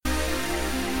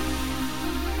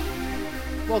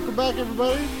Welcome back,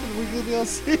 everybody, to the Weekly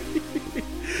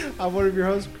DLC. I'm one of your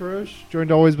hosts, Kurosh,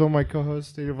 joined always by my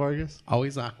co-host, Daniel Vargas.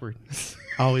 Always awkward.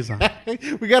 Always awkward.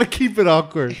 We got to keep it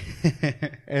awkward.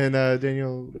 And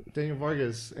Daniel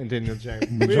Vargas and Daniel James.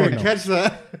 We didn't catch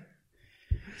that.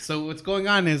 So what's going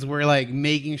on is we're like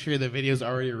making sure the video's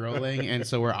already rolling, and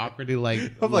so we're awkwardly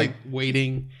like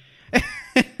waiting.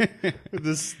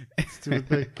 This stupid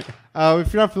thing.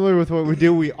 If you're not familiar with what we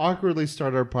do, we awkwardly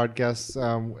start our podcasts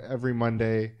every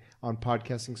Monday on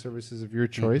podcasting services of your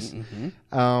choice.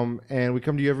 And we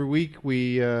come to you every week.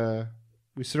 We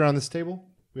sit around this table.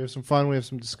 We have some fun. We have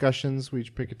some discussions. We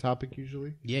each pick a topic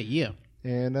usually. Yeah.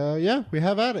 And we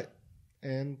have at it.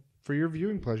 And for your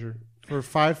viewing pleasure. For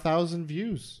 5,000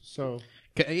 views. So...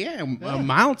 Yeah, a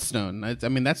milestone. I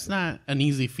mean, that's not an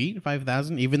easy feat,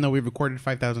 5,000. Even though we've recorded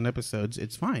 5,000 episodes,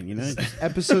 it's fine, you know?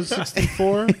 Episode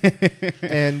 64.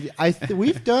 And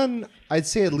we've done, I'd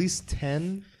say, at least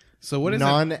 10 what is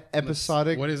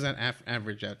non-episodic. What does that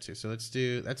average out to? So let's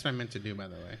do, that's what I meant to do, by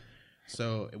the way.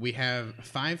 So we have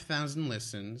 5,000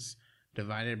 listens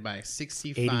divided by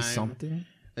 65. 80-something?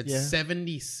 That's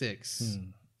 76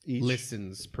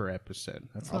 listens per episode.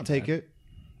 I'll take it.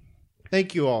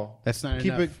 Thank you all. That's not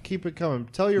enough. Keep it coming.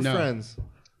 Tell your friends.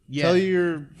 Yeah. Tell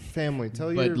your family.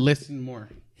 But listen more.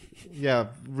 Yeah,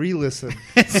 re-listen.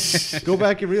 Go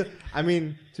back and I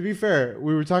mean, to be fair,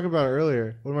 we were talking about it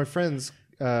earlier. One of my friends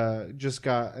just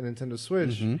got a Nintendo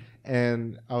Switch,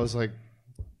 and I was like,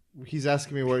 he's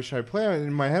asking me what should I play on. And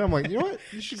in my head, I'm like, you know what?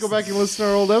 You should go back and listen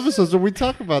to our old episodes where we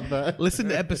talk about that. Listen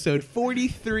to episode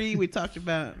 43. We talked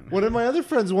about. One of my other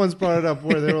friends once brought it up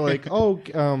where they were like,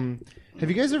 have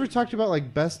you guys ever talked about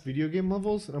like best video game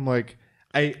levels? And I'm like,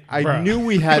 I knew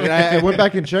we had. And I went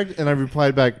back and checked, and I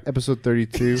replied back, episode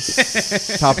 32,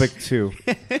 topic 2.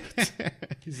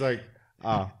 He's like,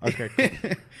 okay,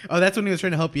 cool. Oh, that's when he was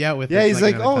trying to help you out with. Yeah, he's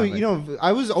like,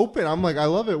 I was open. I'm like, I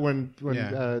love it when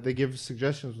they give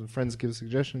suggestions, when friends give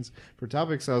suggestions for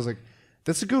topics. I was like,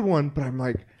 that's a good one, but I'm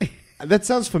like. That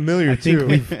sounds familiar, too. I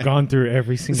think we've gone through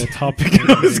every single topic.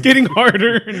 It's getting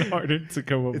harder and harder to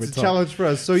come up with. It's a challenge for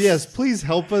us. So, yes, please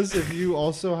help us if you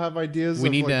also have ideas. We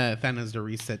need Thanos to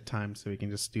reset time so we can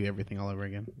just do everything all over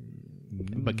again.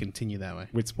 But continue that way.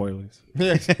 With spoilers.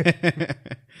 What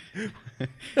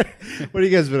have you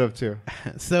guys been up to?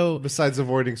 So besides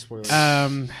avoiding spoilers.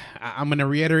 I'm going to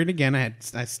reiterate again.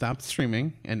 I stopped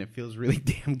streaming, and it feels really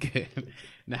damn good.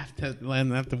 Not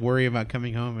have to worry about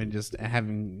coming home and just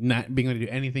not being able to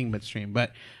do anything but stream.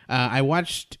 But I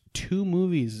watched 2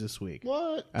 movies this week.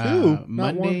 What? 2?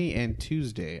 Monday and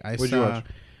Tuesday. What'd you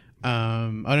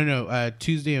watch?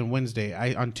 Tuesday and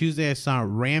Wednesday. On Tuesday I saw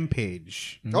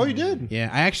Rampage. Oh, you did? Yeah,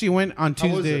 I actually went on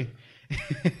Tuesday.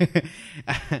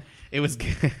 It was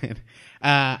good.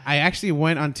 I actually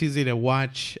went on Tuesday to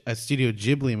watch a Studio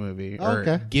Ghibli movie, or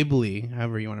Ghibli,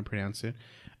 however you want to pronounce it.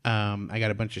 I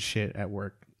got a bunch of shit at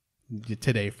work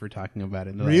today for talking about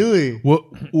it. Really? Like, what?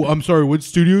 Well, I'm sorry. What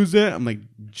studio is that? I'm like,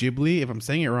 Ghibli. If I'm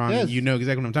saying it wrong, you know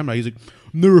exactly what I'm talking about. He's like,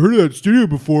 I've never heard of that studio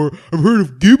before. I've heard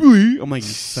of Ghibli. I'm like, you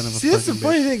son of a. See, that's the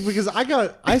funny thing because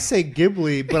I say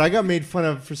Ghibli, but I got made fun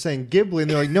of for saying Ghibli, and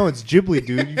they're like, no, it's Ghibli,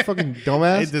 dude. You fucking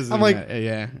dumbass. It doesn't. I'm like,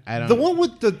 I don't. The one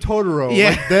with the Totoro,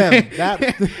 like them. That.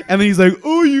 And then he's like,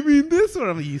 oh, you mean this one?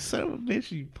 I'm like, you son of a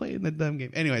bitch, you playing the dumb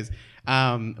game. Anyways,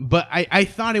 but I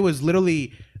thought it was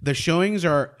literally. The showings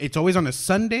it's always on a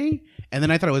Sunday, and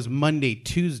then I thought it was Monday,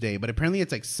 Tuesday, but apparently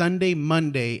it's like Sunday,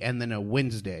 Monday, and then a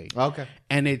Wednesday. Okay.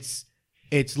 And it's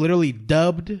literally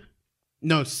subbed,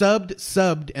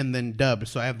 and then dubbed.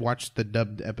 So I have watched the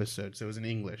dubbed episode, so it was in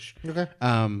English. Okay.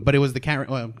 But it was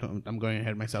I'm going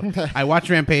ahead of myself. I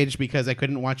watched Rampage because I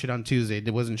couldn't watch it on Tuesday.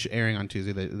 It wasn't airing on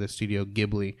Tuesday, the Studio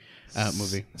Ghibli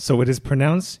movie. So it is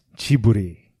pronounced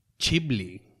Chiburi.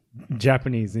 Chibli.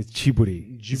 Japanese, it's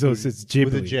Chiburi. So it's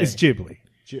Ghibli. It's Ghibli.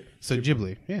 So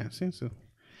Ghibli. Yeah, seems so.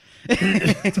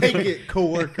 Take it,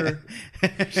 coworker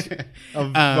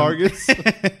of Vargas.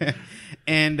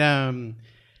 And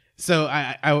so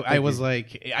I was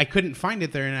like, I couldn't find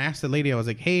it there, and I asked the lady, I was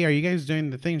like, hey, are you guys doing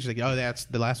the thing? She's like, oh, that's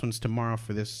the last one's tomorrow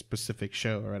for this specific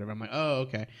show or whatever. I'm like, oh,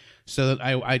 okay. So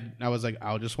I was like,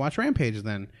 I'll just watch Rampage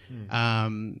then.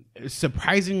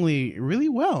 Surprisingly, really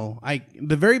well.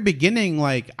 The very beginning,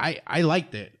 like I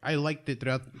liked it. I liked it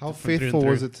throughout. How faithful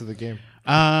was it to the game?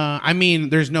 I mean,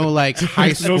 there's no like high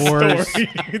No scores. story.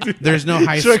 There's no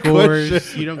high Trick scores.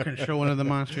 question. You don't control one of the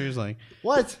monsters. Like,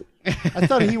 What? I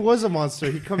thought he was a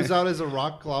monster. He comes out as a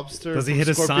rock lobster. Does he from hit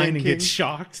a Scorpion sign and King. get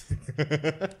shocked?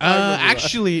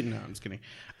 actually, no, I'm just kidding.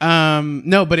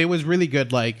 No, but it was really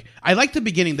good. Like, I liked the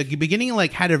beginning. The beginning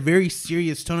like had a very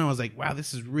serious tone. I was like, wow,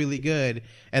 this is really good.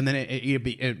 And then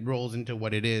it rolls into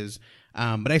what it is.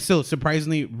 But I still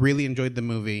surprisingly really enjoyed the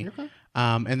movie. Okay.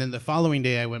 And then the following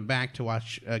day, I went back to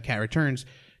watch Cat Returns.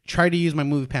 Tried to use my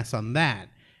movie pass on that,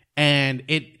 and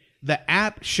the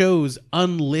app shows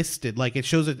unlisted. Like it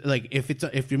shows it like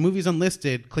if your movie's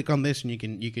unlisted, click on this and you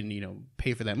can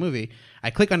pay for that movie.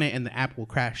 I click on it and the app will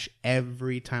crash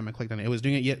every time I clicked on it. It was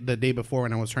doing it the day before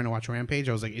when I was trying to watch Rampage.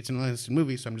 I was like, it's an unlisted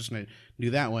movie, so I'm just gonna do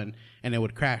that one, and it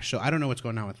would crash. So I don't know what's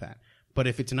going on with that. But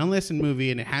if it's an unlisted movie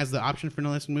and it has the option for an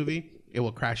unlisted movie, it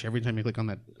will crash every time you click on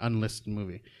that unlisted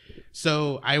movie.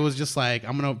 So I was just like,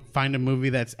 I'm going to find a movie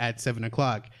that's at 7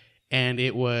 o'clock. And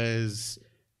it was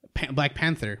Black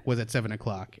Panther was at 7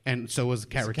 o'clock. And so was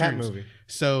Cat Returns. Cat movie.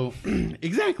 So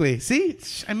exactly. See,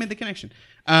 I made the connection.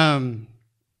 And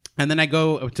then I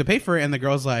go to pay for it. And the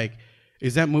girl's like,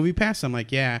 is that movie pass? I'm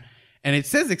like, yeah. And it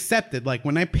says accepted. Like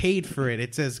when I paid for it,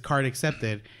 it says card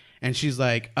accepted. And she's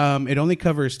like, it only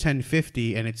covers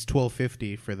 $10.50 and it's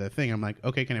 $12.50 for the thing. I'm like,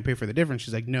 okay, can I pay for the difference?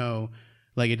 She's like, no,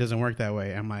 like it doesn't work that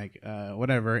way. I'm like,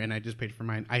 whatever. And I just paid for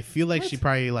mine. I feel like she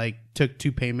probably like took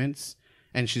 2 payments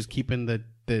and she's keeping the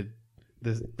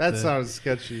That sounds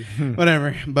sketchy.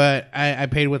 whatever. But I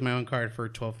paid with my own card for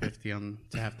 $12.50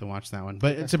 to have to watch that one.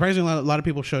 But surprisingly, a lot of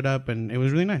people showed up and it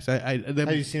was really nice. Have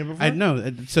you seen it before? I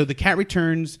know. So the Cat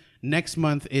Returns next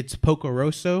month. It's Poco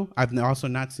Rosso. I've also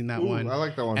not seen that one. I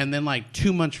like that one. And then like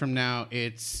 2 months from now,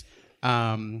 it's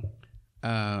Grave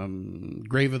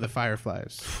of the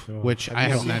Fireflies, which I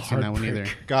have not seen that one either.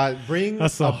 God, bring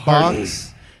That's a a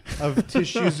box of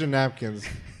tissues or napkins.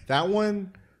 That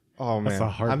one, oh man, That's a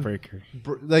heartbreaker.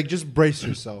 Like just brace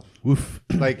yourself. Woof.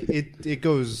 Like it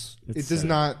goes. It's it does sad.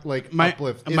 not like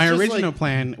uplift. It's My just original like,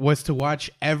 plan was to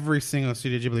watch every single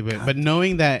Studio Ghibli bit, but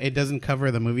knowing that it doesn't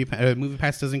cover the movie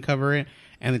pass doesn't cover it,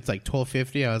 and it's like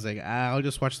 $12.50, I was like, I'll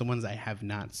just watch the ones I have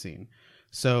not seen.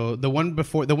 So the one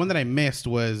that I missed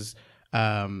was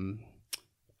the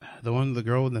one with the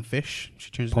girl with the fish.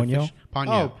 She turns into Ponyo? fish.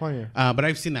 Ponyo. Oh, Ponyo. But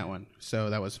I've seen that one, so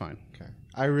that was fine. Okay,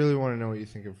 I really want to know what you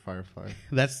think of Firefly.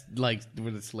 That's like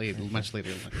when it's late, much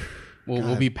later.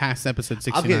 We'll be past episode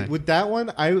 69. Okay, with that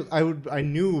one, I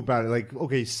knew about it. Like,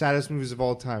 okay, saddest movies of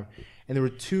all time, and there were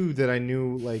 2 that I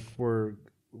knew like were.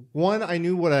 One, I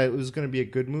knew it was going to be a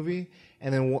good movie,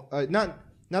 and then not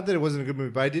that it wasn't a good movie,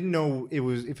 but I didn't know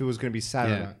if it was going to be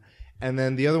sad or not. And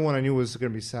then the other one I knew was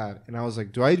going to be sad, and I was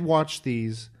like, do I watch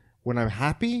these when I'm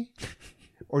happy,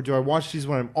 or do I watch these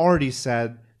when I'm already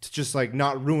sad to just like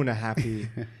not ruin a happy?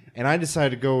 And I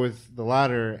decided to go with the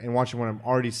latter and watch it when I'm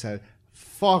already sad.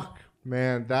 Fuck.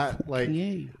 Man, that like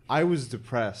I was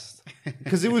depressed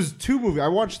because it was 2 movies. I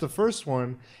watched the first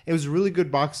one. It was a really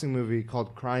good boxing movie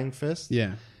called Crying Fist.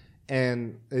 Yeah,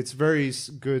 and it's very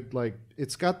good. Like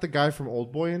it's got the guy from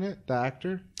Oldboy in it, the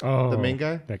actor, Oh, the main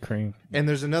guy. That crane. And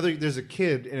there's a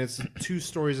kid, and it's 2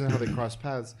 stories in how they cross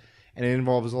paths, and it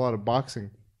involves a lot of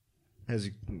boxing.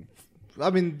 The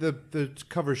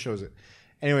cover shows it.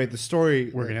 Anyway, the story.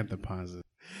 we're gonna have to pause it.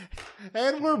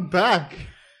 And we're back.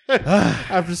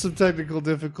 After some technical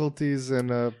difficulties and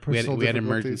personal We had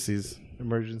difficulties.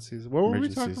 Emergencies. What were we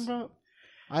talking about?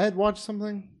 I had watched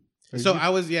something. So I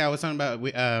was talking about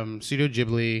Studio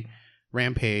Ghibli,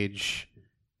 Rampage,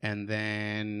 and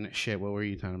then shit. What were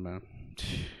you talking about?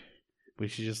 We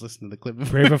should just listen to the clip.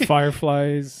 Grave of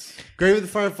Fireflies. Grave of the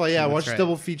Firefly. Yeah, I That's watched right.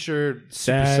 double feature.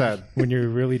 Super sad. When you're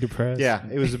really depressed. Yeah,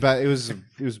 it was about. It was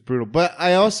brutal. But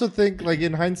I also think, like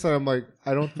in hindsight, I'm like,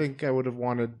 I don't think I would have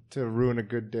wanted to ruin a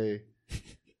good day.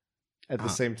 At the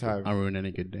same time, I'll ruin any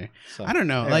good day. So, I don't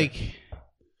know, anyway. like,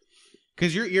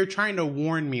 because you're trying to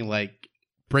warn me, like,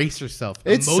 brace yourself,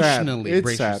 It's sad. emotionally It's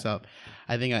brace sad. yourself.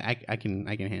 I think I can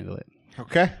handle it.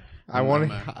 Okay, I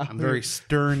want I'm very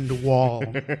stern wall.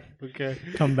 Okay.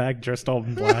 Come back dressed all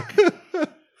in black.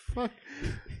 Fuck.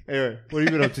 Anyway, what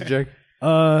have you been up to, Jake?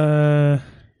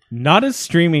 Not as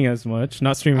streaming as much.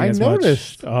 Not streaming I as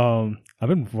noticed. much. I've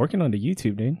been working on the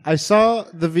YouTube, dude. I saw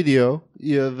the video,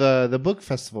 the book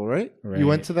festival, right? Right. You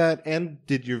went to that and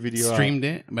did your video. Streamed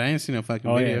it, but I didn't see no fucking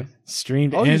Oh video. yeah,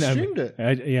 streamed. Oh, and you streamed it.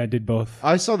 I did both.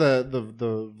 I saw the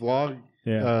vlog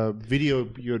Yeah, video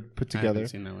you had put I together. haven't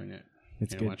seen that one yet.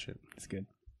 it's Can't good. watch it. It's good.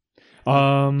 Did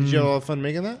you have a lot of fun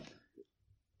making that?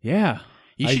 Yeah.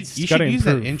 You I should just use gotta that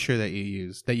improve. intro that you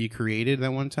used, that you created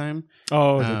that one time.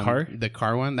 Oh, the car. The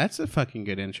car one. That's a fucking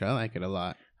good intro. I like it a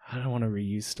lot. I don't want to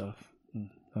reuse stuff.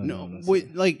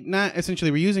 Like not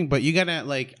essentially reusing, but you gotta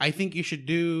like. I think you should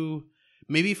do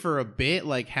maybe for a bit,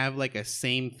 like have like a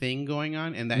same thing going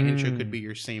on, and that intro could be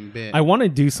your same bit. I want to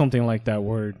do something like that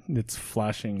where it's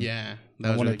flashing. Yeah,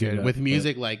 that was really good with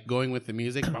music, like going with the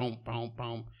music. Boom, boom,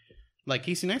 boom. Like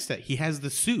Casey Neistat, he has the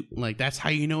suit. Like that's how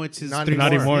you know it's his. Not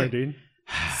anymore, dude.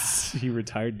 He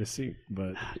retired the suit,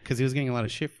 but because he was getting a lot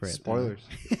of shit for it. Spoilers.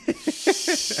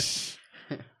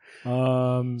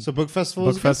 So book festival.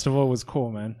 Book festival was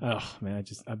cool, man. Oh man,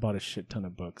 I bought a shit ton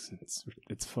of books.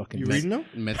 It's fucking. You reading them?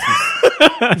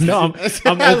 No,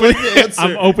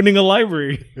 I'm opening a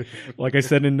library, like I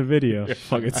said in the video.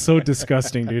 Fuck, it's so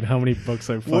disgusting, dude. How many books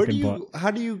I fucking bought?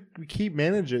 How do you keep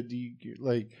manage it? Do you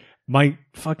like? My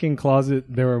fucking closet,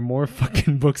 there are more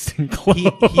fucking books than clothes.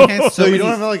 He has so you don't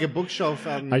have like a bookshelf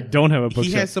out in I don't have a bookshelf.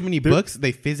 He has so many books,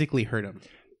 they physically hurt him.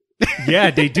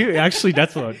 Yeah, they do. Actually,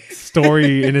 that's a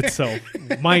story in itself.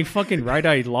 My fucking right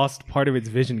eye lost part of its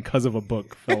vision because of a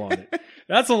book fell on it.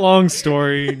 That's a long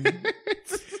story.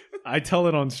 I tell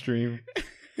it on stream.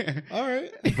 All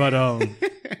right. But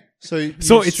so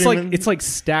it's like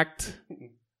stacked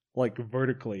like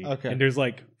vertically. Okay. And there's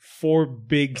like 4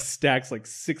 big stacks, like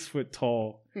 6 foot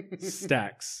tall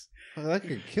stacks. Oh, that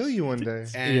could kill you one day.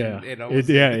 And it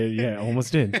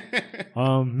almost did.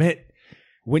 Met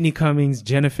Whitney Cummings,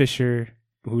 Jenna Fisher,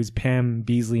 who's Pam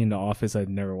Beasley in The Office. I've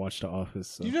never watched The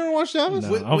Office. So. You never watched The Office?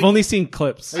 No, I've only seen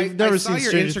clips. I've never saw seen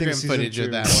your Stranger Instagram Things footage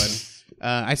season of that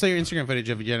one. I saw your Instagram footage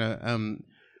of Jenna.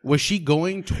 Was she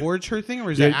going towards her thing, or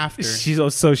was that after?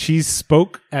 She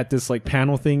spoke at this like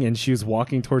panel thing, and she was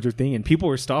walking towards her thing, and people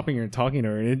were stopping her and talking to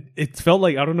her, and it felt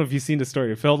like, I don't know if you've seen the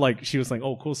story. It felt like she was like,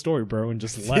 "Oh, cool story, bro," and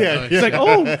just left. Yeah, it's like,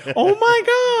 "Oh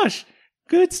my gosh,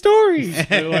 good story."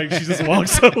 And, like she just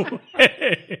walks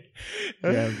away.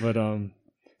 Yeah, but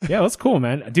yeah, it was cool,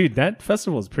 man. Dude, that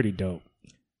festival is pretty dope.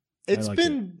 It's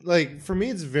been like, for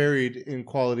me, it's varied in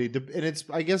quality, and it's,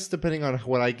 I guess, depending on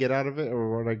what I get out of it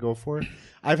or what I go for.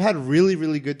 I've had really,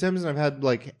 really good times, and I've had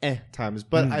like times,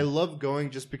 but I love going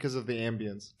just because of the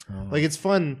ambience. Like, it's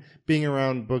fun being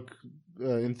around book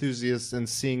enthusiasts and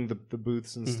seeing the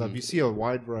booths and stuff. You see a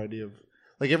wide variety of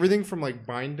like everything from like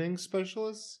binding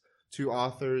specialists to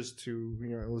authors to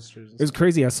illustrators. It was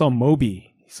crazy. I saw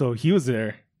Moby, so he was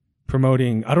there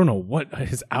promoting, I don't know what,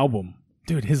 his album.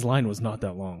 Dude, his line was not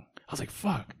that long. I was like,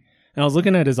 fuck. And I was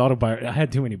looking at his autobiography. I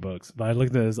had too many books, but I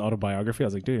looked at his autobiography. I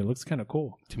was like, dude, it looks kind of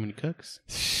cool. Too many cooks.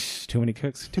 Too many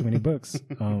cooks. Too many books.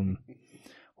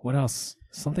 What else?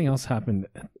 Something else happened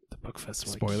at the book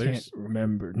festival. Spoilers? I can't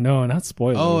remember. No, not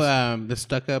spoilers. Oh, the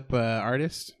stuck-up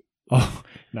artist? Oh,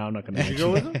 no, I'm not going to mention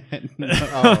go with him?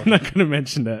 I'm not going to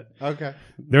mention that. Okay.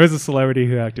 There was a celebrity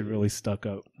who acted really stuck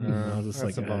up. I was just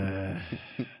like,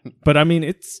 but I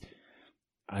mean,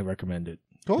 I recommend it.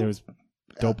 Cool. There was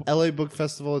dope. LA Book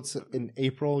Festival, it's in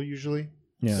April usually.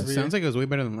 Yeah. Sounds like it was way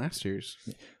better than last year's.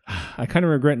 I kind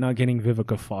of regret not getting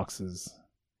Vivica Fox's.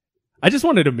 I just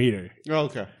wanted to meet her. Oh,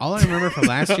 okay. All I remember from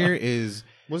last year is...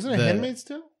 Wasn't it Handmaid's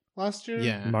Tale last year?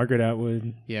 Yeah. Margaret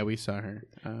Atwood. Yeah, we saw her.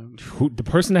 The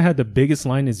person that had the biggest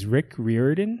line is Rick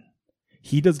Riordan.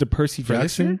 He does the Percy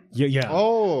Jackson. Yeah.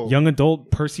 Oh. Young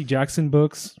adult Percy Jackson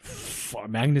books.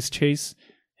 Magnus Chase.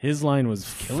 His line was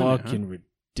fucking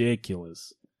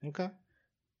ridiculous. Okay.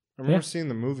 I remember seeing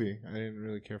the movie. I didn't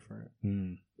really care for it.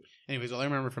 Anyways, all I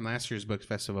remember from last year's books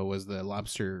festival was the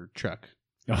lobster truck.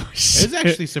 Oh, shit. It was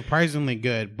actually surprisingly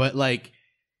good, but like,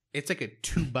 it's like a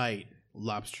 2-bite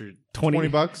lobster. $20?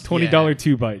 $20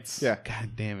 2 bites. Yeah.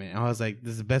 God damn it. I was like,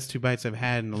 this is the best 2 bites I've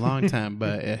had in a long time,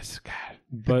 but it's, God.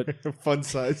 But fun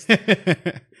size.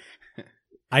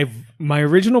 My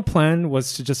original plan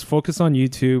was to just focus on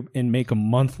YouTube and make a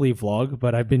monthly vlog,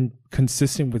 but I've been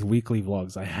consistent with weekly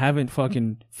vlogs. I haven't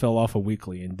fucking fell off a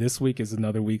weekly, and this week is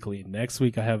another weekly. Next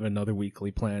week I have another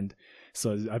weekly planned.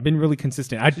 So I've been really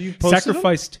consistent. I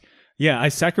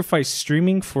sacrificed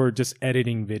streaming for just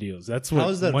editing videos. That's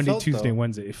what Monday, Tuesday,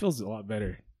 Wednesday. It feels a lot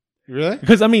better. Really?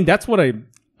 Because I mean, that's what I'm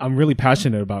really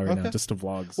passionate about right now, just the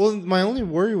vlogs. Well, my only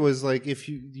worry was like if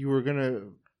you were gonna,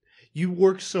 you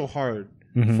work so hard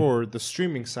for the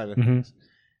streaming side of things,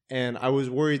 and I was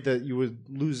worried that you would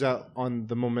lose out on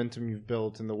the momentum you've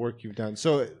built and the work you've done.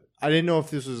 So I didn't know if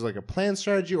this was like a planned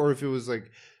strategy or if it was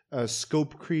like a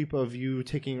scope creep of you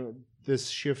taking this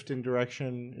shift in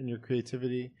direction in your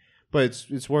creativity. But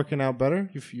it's working out better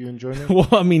if you enjoy it. Well,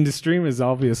 I mean, the stream is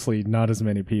obviously not as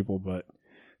many people, but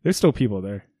there's still people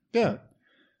there. Yeah.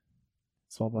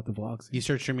 It's all about the vlogs. You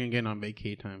start streaming again on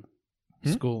vacay time.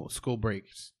 School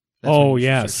breaks.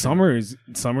 Summer's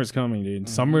coming, dude.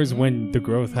 Summer's when the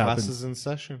growth happens. Classes in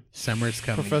session. Summer's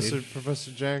coming,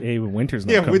 Professor Jang. Hey, winter's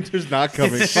not coming. Winter's not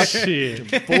coming.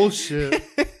 Shit. Bullshit.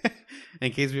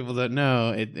 In case people don't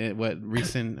know, what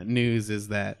recent news is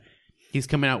that he's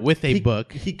coming out with a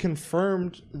book. He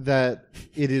confirmed that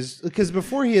it is because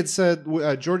before he had said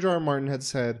George R. R. Martin had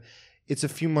said it's a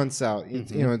few months out.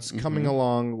 It's coming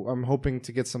along. I'm hoping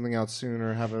to get something out soon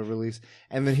or have a release.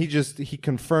 And then he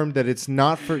confirmed that it's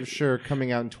not for sure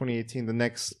coming out in 2018. The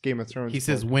next Game of Thrones. He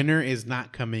says winter is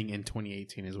not coming in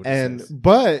 2018. Is what he says.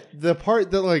 But the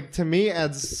part that like to me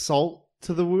adds salt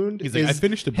to the wound. He's like, I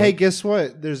finished the book. Hey, guess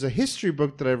what? There's a history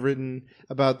book that I've written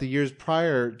about the years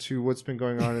prior to what's been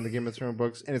going on in the Game of Thrones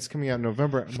books, and it's coming out in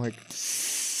November. I'm like,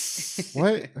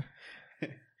 what?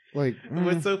 Like,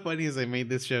 what's so funny is I made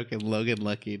this joke and Logan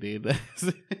Lucky, dude.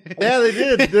 Yeah, they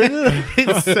did.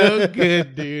 It's so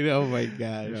good, dude. Oh my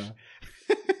gosh.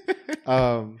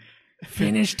 Yeah.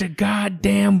 Finish the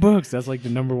goddamn books. That's like the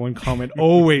number one comment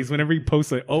always whenever he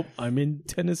posts like, oh, I'm in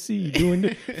Tennessee doing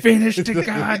the finish the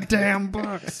goddamn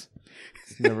books.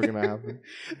 It's never gonna happen.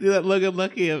 Dude, that Logan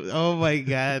Lucky. Oh my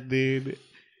god, dude.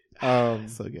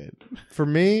 So good. For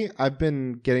me, I've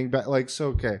been getting back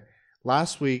okay.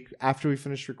 Last week, after we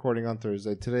finished recording on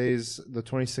Thursday, today's the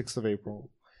 26th of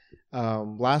April.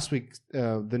 Last week,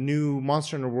 the new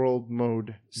Monster Hunter World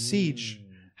mode Siege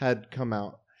had come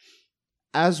out,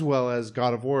 as well as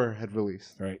God of War had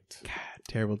released. Right. God,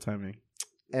 terrible timing.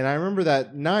 And I remember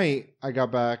that night I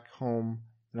got back home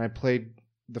and I played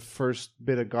the first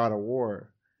bit of God of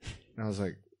War. And I was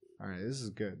like, all right, this is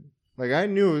good. Like I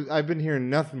knew I've been hearing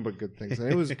nothing but good things.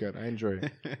 And it was good. I enjoyed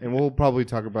it. And we'll probably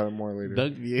talk about it more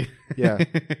later. Yeah.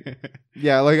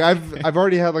 Yeah, like I've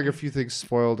already had like a few things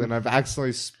spoiled and I've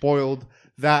accidentally spoiled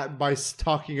that by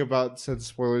talking about said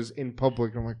spoilers in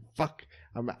public. I'm like, fuck.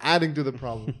 I'm adding to the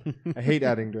problem. I hate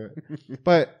adding to it.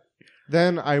 But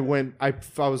then I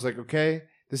was like, okay,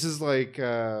 this is like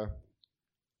how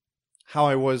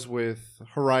I was with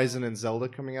Horizon and Zelda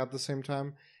coming out at the same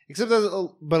time. Except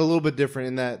but a little bit different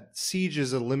in that Siege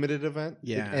is a limited event.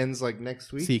 Yeah. It ends like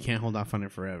next week. So you can't hold off on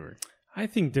it forever. I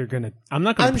think they're gonna. I'm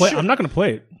not gonna play. Sure. I'm not gonna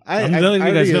play it. I'm letting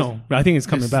you guys know. But I think it's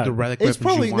coming back. It's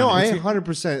probably no. I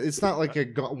 100%. It's not like a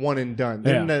one and done.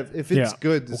 Yeah. If it's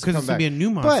good, because it's gonna be a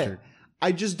new monster. But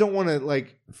I just don't want to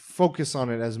like focus on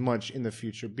it as much in the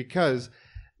future because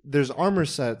there's armor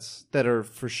sets that are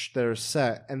that are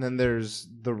set, and then there's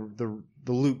the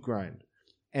loot grind.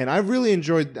 And I really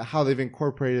enjoyed how they've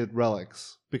incorporated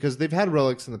relics because they've had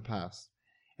relics in the past,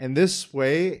 and this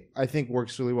way I think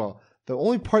works really well. The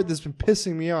only part that's been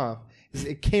pissing me off is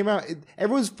it came out.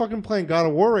 Everyone's fucking playing God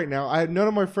of War right now. None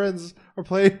of my friends are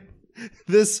playing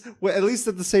this, at least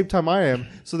at the same time I am.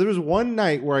 So there was one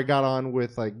night where I got on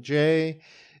with like Jay,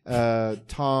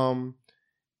 Tom,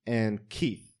 and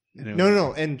Keith.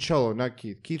 No, and Cholo, not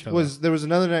Keith. There was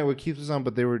another night where Keith was on,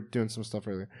 but they were doing some stuff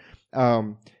earlier.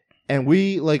 And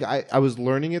we I was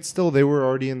learning it still. They were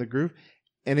already in the groove.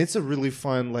 And it's a really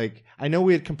fun, I know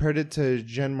we had compared it to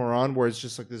Gen Moran, where it's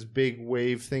just like this big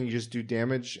wave thing. You just do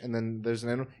damage, and then there's an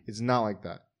end. It's not like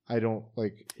that. I don't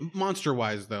like...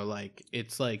 Monster-wise, though,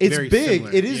 it's very big.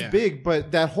 Similar. It is big,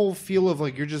 but that whole feel of,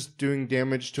 you're just doing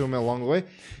damage to him along the way,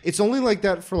 it's only like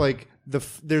that for,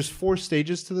 there's 4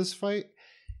 stages to this fight.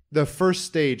 The first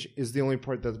stage is the only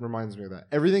part that reminds me of that.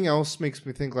 Everything else makes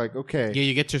me think, okay... Yeah,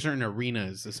 you get to certain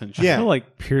arenas, essentially. I feel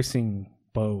like piercing...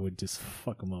 bow would just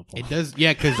fuck them up. It does,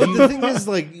 yeah. Because the thing is,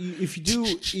 if you do,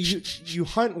 you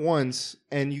hunt once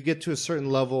and you get to a certain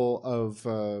level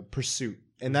of pursuit,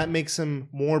 and that makes him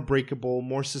more breakable,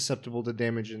 more susceptible to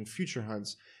damage in future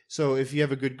hunts. So if you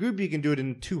have a good group, you can do it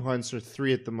in 2 hunts or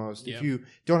 3 at the most. Yep. If you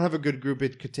don't have a good group,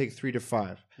 it could take 3 to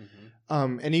 5.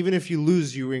 Mm-hmm. And even if you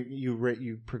lose,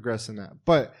 you progress in that.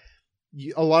 But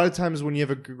a lot of times when you have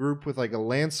a group with a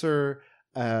lancer,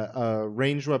 a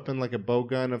ranged weapon like a bow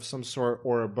gun of some sort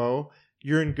or a bow,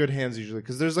 you're in good hands usually,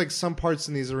 because there's some parts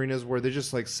in these arenas where they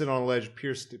just sit on a ledge,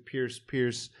 pierce,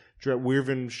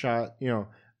 Weirvin shot,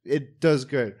 it does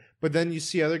good. But then you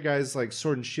see other guys like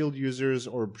sword and shield users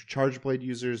or charge blade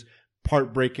users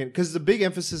part breaking, because the big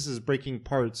emphasis is breaking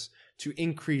parts to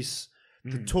increase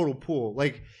the total pool.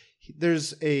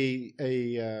 There's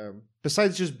a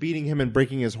besides just beating him and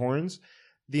breaking his horns,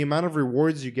 the amount of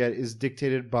rewards you get is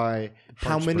dictated by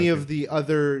how many of the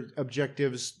other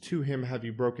objectives to him have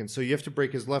you broken. So you have to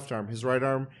break his left arm, his right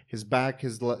arm, his back,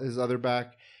 his other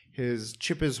back,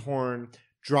 chip his horn,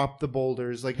 drop the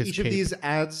boulders. Each of these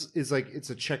adds is it's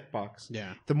a checkbox.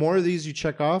 Yeah. The more of these you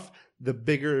check off, the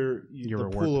bigger the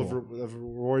pool of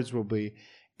rewards will be,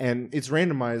 and it's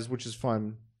randomized, which is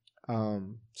fun.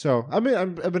 So I've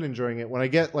been enjoying it. When I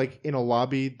get in a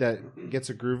lobby that gets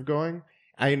a groove going,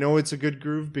 I know it's a good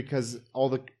groove because all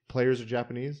the players are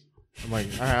Japanese. I'm like,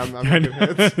 all right, I'm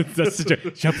good. That's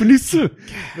Japanese.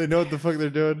 They know what the fuck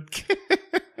they're doing.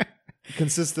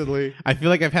 consistently. I feel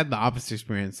like I've had the opposite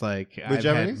experience. Like I've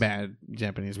Japanese? had bad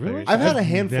Japanese Really? players. I've had a I've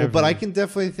handful, never- but I can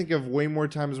definitely think of way more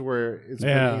times where it's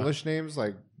been English names,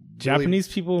 like Japanese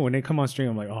people when they come on stream.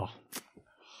 I'm like, oh,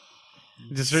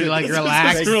 just really like Thank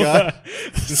relax.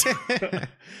 God.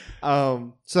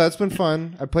 So that's been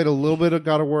fun. I played a little bit of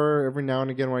God of War every now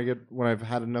and again when I've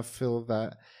had enough feel of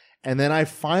that, and then I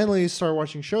finally started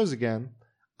watching shows again.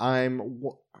 I'm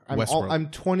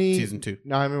Westworld. 20 Season 2.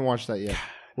 No, I haven't watched that yet.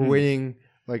 We're waiting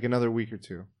like another week or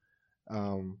two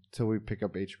till we pick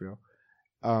up HBO.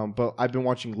 But I've been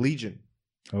watching Legion.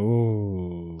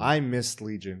 oh, I missed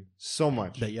Legion so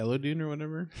much. That yellow dude or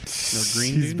whatever. No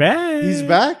green he's dude. back. He's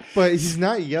back, but he's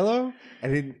not yellow,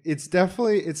 and it's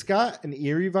got an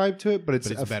eerie vibe to it, but it's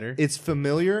better. It's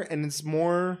familiar, and it's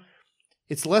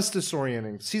less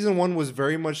disorienting. Season 1 was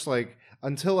very much like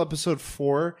until episode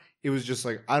 4, it was just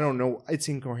like I don't know, it's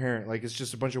incoherent. Like it's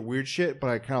just a bunch of weird shit,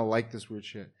 but I kind of like this weird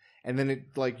shit. And then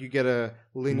it like you get a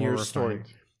linear story,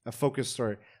 a focused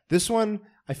story. This one,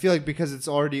 I feel like because it's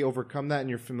already overcome that and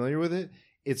you're familiar with it,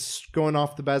 it's going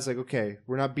off the bat. It's like, okay,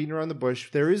 we're not beating around the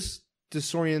bush. There is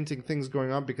disorienting things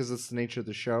going on because it's the nature of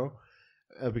the show,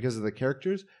 because of the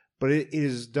characters. But it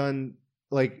is done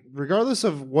like regardless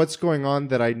of what's going on,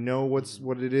 that I know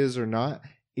what it is or not.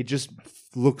 It just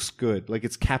looks good, like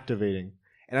it's captivating,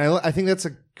 and I think that's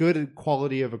a good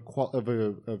quality of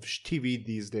TV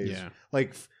these days. Yeah.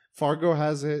 Like Fargo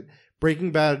has it.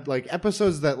 Breaking Bad, like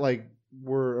episodes that like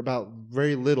were about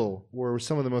very little were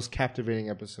some of the most captivating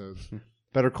episodes.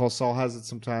 Better Call Saul has it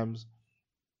sometimes,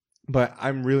 but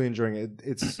I'm really enjoying it.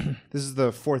 This is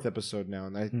the 4th episode now,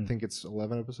 and I think it's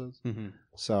 11 episodes. Mm-hmm.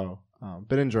 So,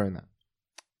 been enjoying that.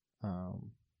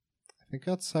 I think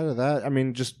outside of that, I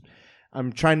mean,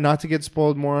 I'm trying not to get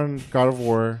spoiled more on God of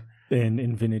War. in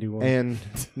Infinity War. And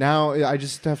now I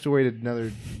just have to wait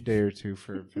another day or two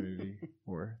for Infinity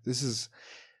War. This is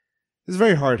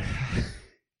very hard.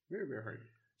 Very, very hard.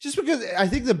 Just because I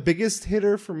think the biggest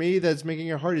hitter for me that's making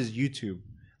it hard is YouTube.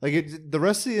 Like the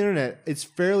rest of the internet, it's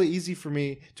fairly easy for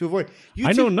me to avoid. YouTube,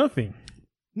 I know nothing.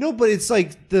 No, but it's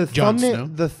like the Jon Snow?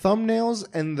 the thumbnails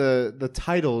and the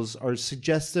titles are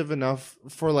suggestive enough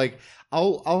for like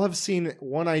I'll have seen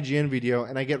one IGN video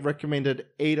and I get recommended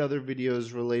 8 other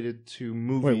videos related to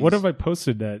movies. Wait, what have I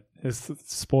posted that is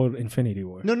spoiled Infinity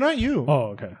War? No, not you.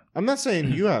 Oh, okay. I'm not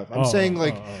saying you have. I'm saying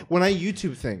like when I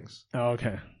YouTube things. Oh,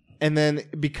 okay. And then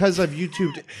because I've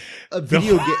YouTubed a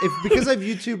video game, because I've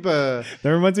YouTubed That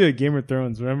reminds me of Game of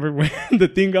Thrones. Remember when the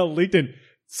thing got leaked and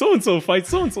so-and-so fights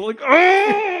so-and-so? Like,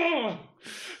 oh!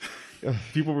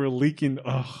 People were leaking.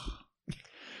 Oh.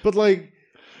 But like,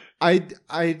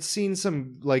 I'd seen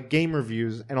some like game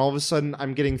reviews, and all of a sudden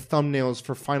I'm getting thumbnails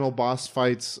for final boss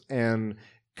fights and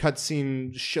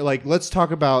cutscene like let's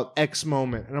talk about X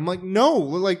moment, and I'm like, no,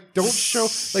 like don't show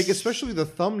like, especially the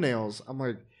thumbnails. I'm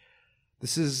like,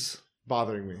 this is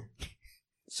bothering me.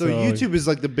 So YouTube is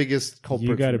like the biggest culprit.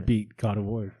 You got to beat God of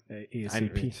War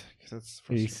ASAP. That's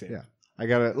yeah. I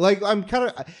gotta like. I'm kind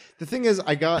of. The thing is,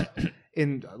 I got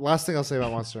in. Last thing I'll say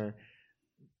about Monster Hunter,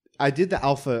 I did the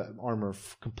alpha armor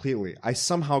completely. I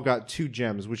somehow got 2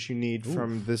 gems, which you need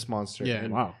from this monster. Yeah.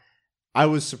 And Wow. I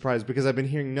was surprised because I've been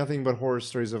hearing nothing but horror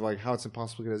stories of like how it's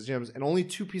impossible to get those gems, and only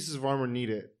 2 pieces of armor need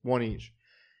it, 1 each.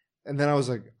 And then I was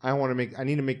like, I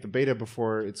need to make the beta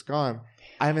before it's gone.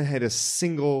 I haven't had a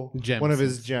single one of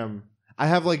his gem. I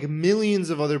have like millions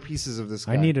of other pieces of this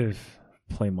guy. I need to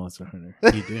play Monster Hunter.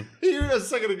 You do. You were a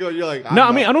second ago. You're like, No,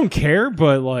 I mean, I don't care,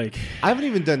 but like, I haven't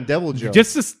even done Devil Joe.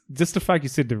 just the fact you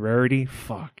said the rarity.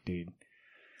 Fuck, dude.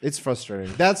 It's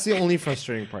frustrating. That's the only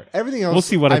frustrating part. Everything else, We'll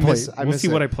see what I play. We'll see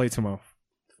what I play tomorrow.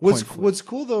 What's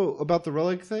cool though about the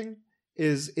relic thing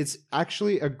is it's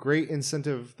actually a great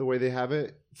incentive the way they have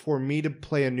it for me to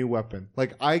play a new weapon.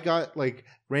 Like I got like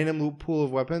random loot pool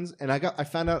of weapons, and I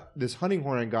found out this hunting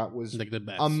horn I got was Like the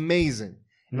best. amazing.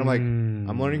 And I'm like,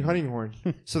 I'm learning hunting horn.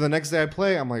 So the next day I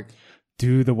play, I'm like,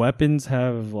 do the weapons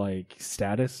have like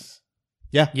status?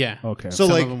 Yeah. Okay. So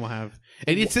Some like, of them will have.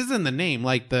 And it says in the name,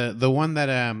 like the one that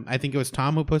I think it was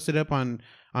Tom who posted up on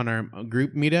our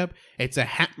group meetup. It's a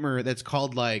hammer that's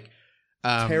called like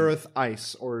Terrath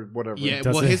Ice or whatever. Yeah,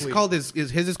 Does well, it- his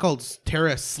is called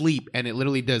Terra Sleep, and it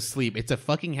literally does sleep. It's a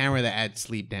fucking hammer that adds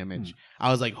sleep damage. I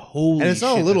was like, holy! And it's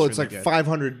not shit, a little. that's It's really like good.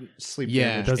 500 sleep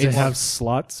Yeah. damage. Does it have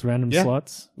slots, random Yeah.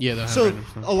 slots? Yeah, they'll have So random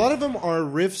stuff. a lot of them are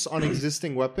riffs on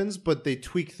existing weapons, but they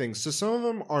tweak things. So some of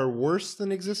them are worse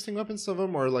than existing weapons. Some of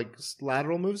them are like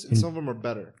lateral moves, and some of them are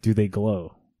better. Do they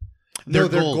glow? No,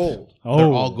 they're gold. gold. Oh, They're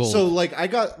all gold. So like I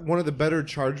got one of the better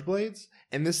charge blades,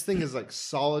 and this thing is like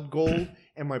solid gold,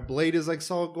 and my blade is like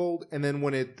solid gold, and then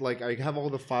when it like I have all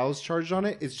the files charged on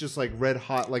it, it's just like red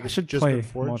hot, like I it's should just play been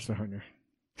forged. Monster Hunter.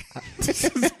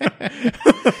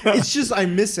 It's just I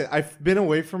miss it. I've been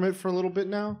away from it for a little bit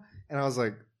now, and I was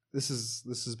like, this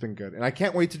has been good, and I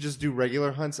can't wait to just do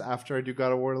regular hunts after I do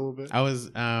God of War a little bit. I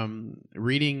was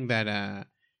reading that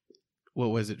what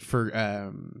was it for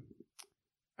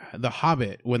The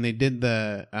Hobbit, when they did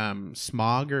the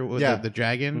smog or the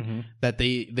dragon, that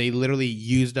they literally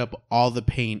used up all the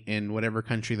paint in whatever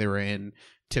country they were in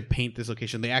to paint this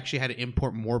location. They actually had to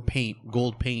import more paint,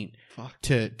 gold paint,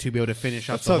 to be able to finish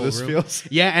off the whole room. That's how this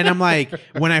feels. Yeah, and I'm like,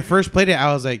 when I first played it,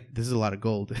 I was like, this is a lot of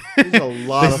gold. This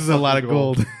is a lot of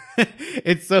gold.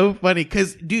 It's so funny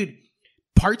because, dude,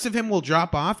 parts of him will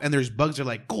drop off, and there's bugs that are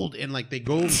like gold, and like they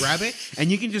go and grab it, and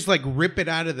you can just like rip it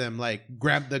out of them, like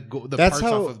grab the parts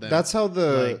off of them. That's how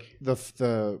the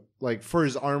like for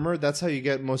his armor. That's how you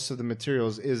get most of the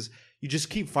materials. Is you just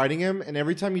keep fighting him, and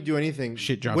every time you do anything,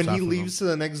 shit drops when off he of leaves to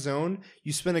the next zone,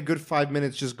 you spend a good 5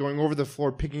 minutes just going over the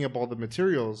floor, picking up all the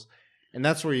materials, and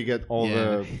that's where you get all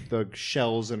the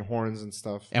shells and horns and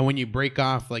stuff. And when you break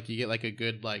off, like you get like a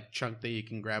good like chunk that you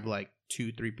can grab like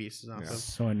 2-3 pieces off of.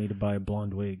 So I need to buy a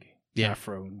blonde wig. Yeah.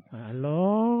 Afro. I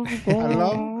love gold.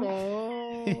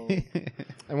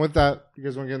 And with that, you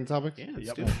guys want to get in the topic? Yeah,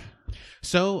 let's do it.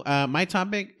 So my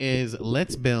topic is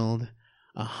let's build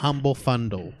a humble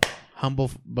fundle. Humble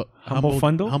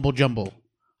fundle? Humble jumble.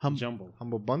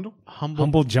 Humble bundle?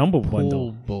 Humble jumble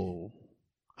bundle.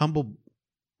 Humble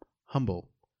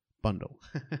bundle.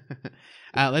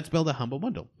 Let's build a humble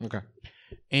bundle. Okay.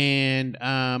 And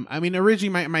I mean,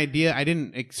 originally my idea, I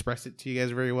didn't express it to you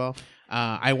guys very well.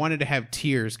 I wanted to have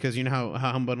tiers because you know how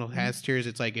Humble Bundle has tiers.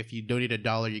 It's like if you donate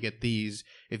 $1, you get these.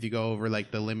 If you go over like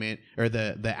the limit or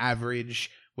the average,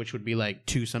 which would be like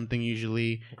 2 something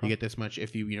usually, you get this much.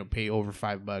 If you pay over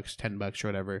 $5, $10 or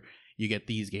whatever, you get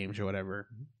these games or whatever.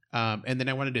 And then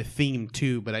I wanted a theme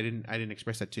too, but I didn't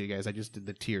express that to you guys. I just did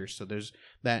the tiers, so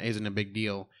that isn't a big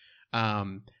deal.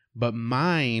 But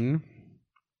mine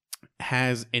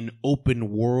has an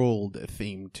open world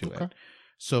theme to it.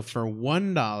 So for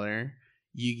 $1,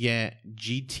 you get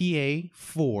GTA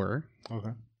 4.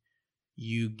 Okay.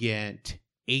 You get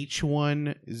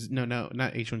not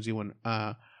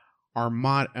H1Z1.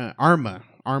 Arma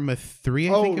 3,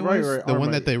 I think it was. Right. The Arma.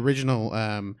 one that the original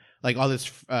like all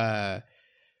this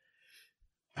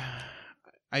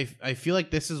I feel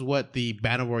like this is what the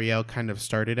Battle Royale kind of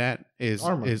started at is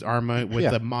Arma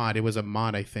with the mod. It was a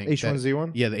mod, I think.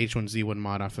 H1Z1? Yeah, the H1Z1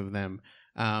 mod off of them.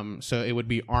 So it would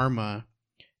be Arma,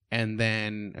 and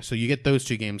then so you get those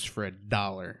 2 games for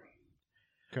 $1.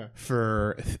 Okay.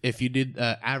 For if you did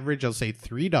average, I'll say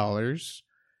 $3,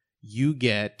 you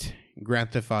get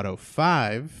Grand Theft Auto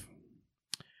 5.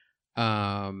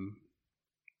 The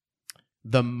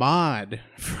mod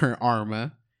for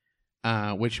Arma,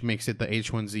 which makes it the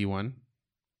H1Z1,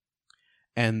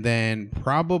 and then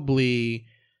probably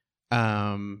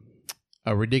a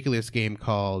ridiculous game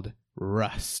called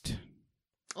Rust.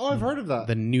 Oh, I've heard of that.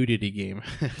 The nudity game.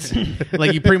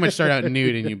 Like you pretty much start out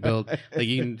nude and you build like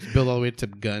you can build all the way to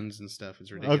guns and stuff.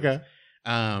 It's ridiculous. Okay.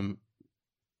 And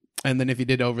then if you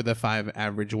did over the 5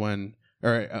 average one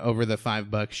or over the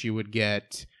 $5, you would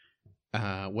get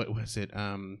what was it?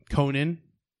 Conan.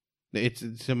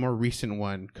 It's a more recent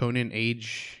one. Conan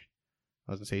Age.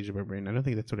 I was gonna say Age of Barbarian. I don't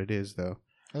think that's what it is though.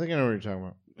 I think I know what you're talking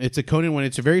about. It's a Conan one.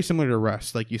 It's very similar to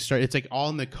Rust. Like you start. It's like all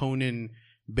in the Conan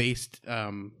based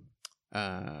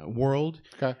world.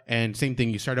 Okay. And same thing.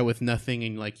 You start out with nothing,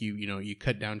 and like you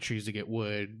cut down trees to get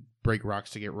wood, break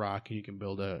rocks to get rock, and you can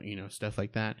build stuff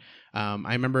like that.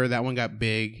 I remember that one got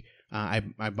big.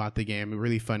 I bought the game. A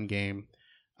really fun game.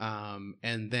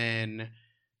 And then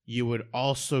you would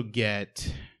also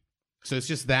get. So it's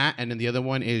just that, and then the other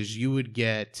one is you would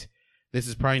get. This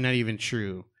is probably not even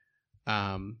true.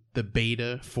 The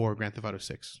beta for Grand Theft Auto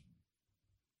 6.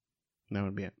 That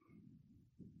would be it.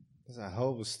 That's a hell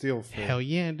of a steal for. Hell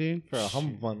yeah, dude! For a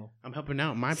humble bundle. I'm helping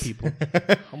out my people.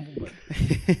 Humble bundle.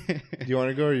 Do you want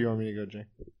to go, or you want me to go, Jay?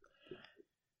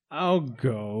 I'll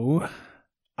go.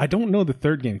 I don't know the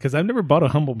third game because I've never bought a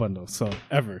humble bundle,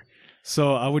 ever.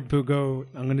 So I would go.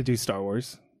 I'm gonna do Star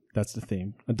Wars. That's the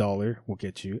theme. $1 will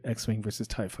get you X-Wing versus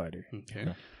TIE Fighter.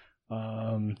 Okay.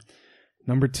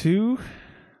 Number 2.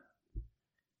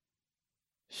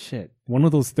 Shit. One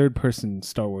of those third-person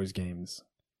Star Wars games.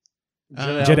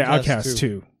 Jedi Outcast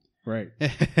 2. Right.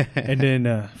 And then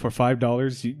for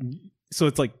 $5, so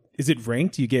it's like, is it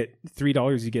ranked? You get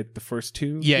 $3, you get the first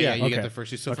 2? Yeah, you get the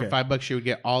first 2. So for $5, you would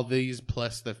get all these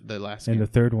plus the last game. And the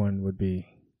third one would be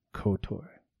KOTOR.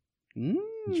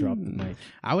 Drop the mic.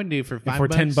 I would do for $5. And for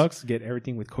 $10, get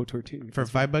everything with KOTOR 2. For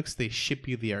 $5, they ship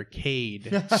you the arcade.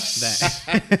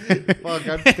 Fuck,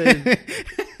 I'm staying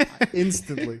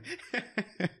instantly.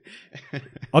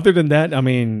 Other than that, I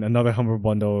mean, another Humble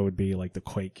Bundle would be like the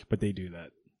Quake, but they do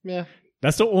that. Yeah.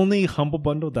 That's the only Humble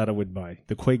Bundle that I would buy.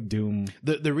 The Quake, Doom.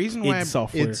 The reason why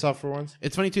software. Id software ones.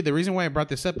 It's funny too. The reason why I brought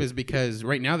this up is because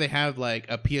right now they have like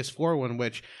a PS4 one,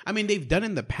 which I mean they've done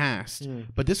in the past,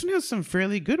 but this one has some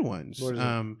fairly good ones. What is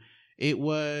it? It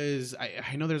was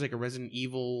I know there's like a Resident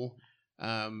Evil.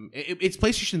 It's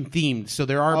PlayStation themed, so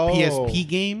there are PSP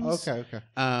games. Okay.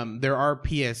 There are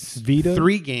PS Vita?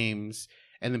 3 games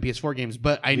and then PS4 games,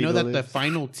 but I know Vita that the lives.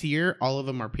 final tier, all of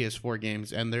them are PS4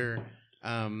 games, and there's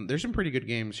some pretty good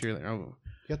games here. You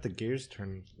got the gears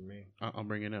turning for me. I'll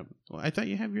bring it up. Well, I thought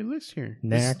you have your list here.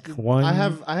 Knack 1. I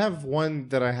have one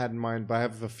that I had in mind, but I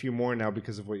have a few more now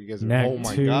because of what you guys. Knack Oh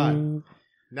my 2. god,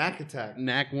 Knack Attack.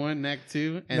 Knack 1, Knack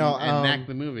 2, and No, Knack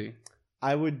the movie.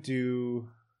 I would do.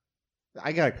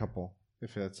 I got a couple,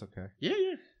 if that's okay. Yeah.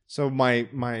 So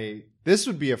my this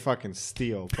would be a fucking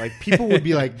steal. Like people would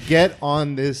be like, get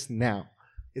on this now.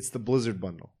 It's the Blizzard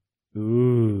bundle.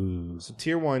 Ooh. So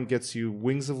tier 1 gets you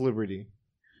Wings of Liberty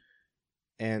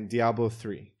and Diablo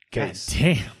 3. God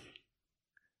damn.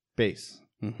 Base.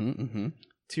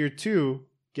 Tier 2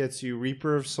 gets you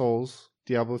Reaper of Souls,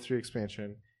 Diablo 3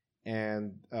 expansion,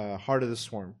 and Heart of the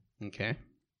Swarm, Okay.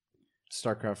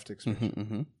 StarCraft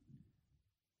expansion.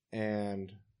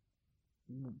 And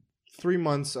 3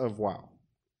 months of WoW.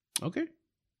 Okay.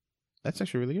 That's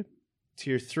actually really good.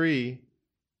 Tier 3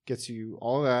 gets you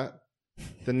all that.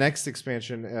 The next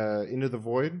expansion, Into the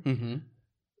Void,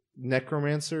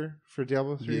 Necromancer for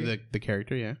Diablo 3. The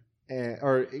character, yeah.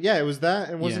 It was that,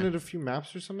 and wasn't it a few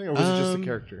maps or something, or was it just a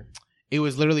character? It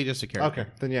was literally just a character. Okay,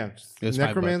 then yeah, It was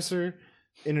Necromancer,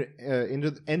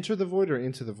 Enter the Void or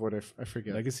Into the Void, I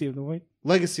forget. Legacy of the Void?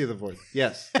 Legacy of the Void.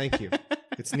 Yes, thank you.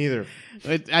 It's neither.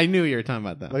 I knew you were talking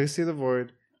about that. Legacy of the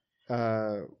Void,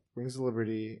 Wings of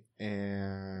Liberty,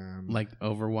 and Like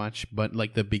Overwatch, but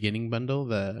like the beginning bundle,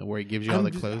 where it gives you all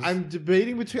the clothes. I'm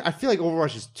debating between. I feel like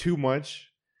Overwatch is too much,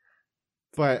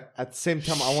 but at the same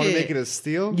time, I want to make it a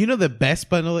steal. You know, the best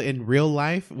bundle in real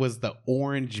life was the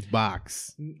orange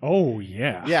box. Oh,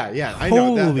 yeah. Yeah, I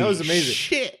know that was amazing.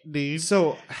 Shit, dude.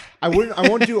 So I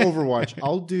won't do Overwatch.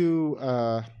 I'll do.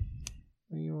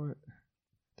 You know what?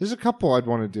 There's a couple I'd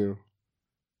want to do.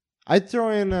 I'd throw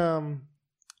in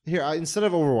here instead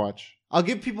of Overwatch. I'll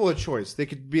give people a choice. They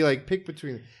could be like pick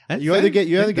between. You either get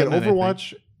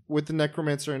Overwatch with the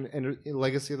Necromancer and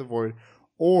Legacy of the Void,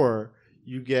 or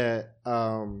you get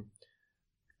what's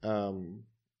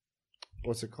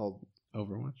it called?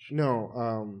 Overwatch?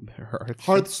 No,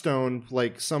 Hearthstone,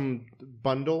 like some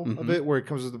bundle of it where it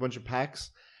comes with a bunch of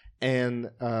packs, and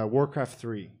Warcraft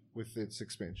 3 with its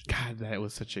expansion. God, that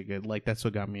was such a good. Like that's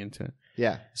what got me into it.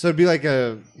 Yeah, so it'd be like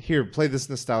here, play this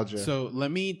nostalgia. So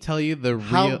let me tell you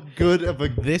how good of a.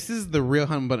 This is the real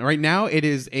Humble Bundle. Right now, it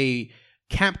is a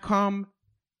Capcom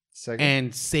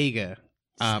and Sega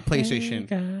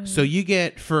PlayStation. So you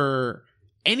get for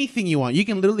anything you want. You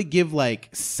can literally give like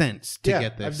cents to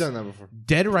get this. I've done that before.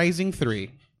 Dead Rising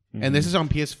 3, and this is on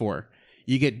PS4.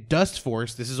 You get Dust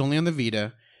Force. This is only on the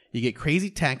Vita. You get Crazy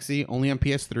Taxi, only on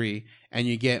PS3, and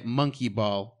you get Monkey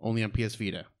Ball, only on PS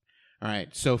Vita. All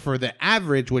right, so for the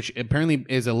average, which apparently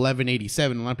is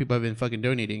 $11.87, a lot of people have been fucking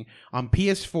donating. On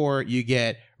PS4, you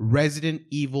get Resident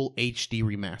Evil HD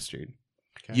Remastered.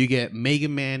 Okay. You get Mega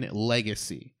Man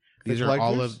Legacy. These are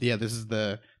all of this is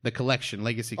the collection,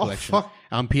 Legacy collection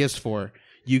on PS4.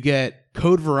 You get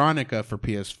Code Veronica for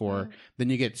PS4. Then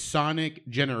you get Sonic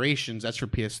Generations, that's for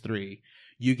PS3.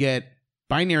 You get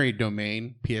Binary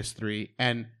Domain PS3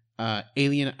 and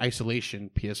Alien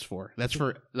Isolation PS4. That's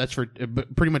for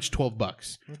pretty much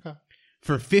 $12. Okay.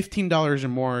 For $15 or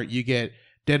more, you get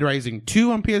Dead Rising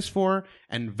 2 on PS4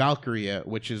 and Valkyria,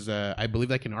 which is I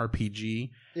believe like an RPG.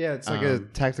 Yeah, it's like a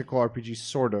tactical RPG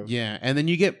sort of. Yeah, and then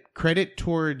you get credit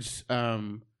towards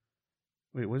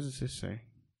wait, what does this say?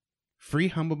 Free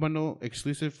Humble Bundle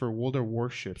exclusive for World of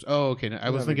Warships. Oh, okay. I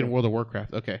was thinking World of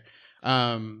Warcraft. Okay.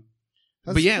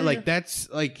 But yeah, like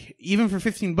that's like even for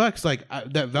 $15, like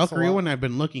that Valkyria one I've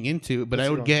been looking into, but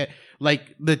I would get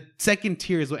like the second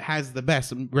tier is what has the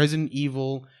best Resident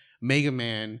Evil, Mega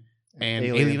Man, and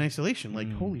Alien Isolation.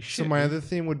 Like holy shit. So my other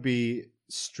theme would be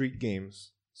street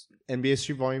games, NBA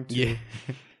Street Volume 2. Yeah.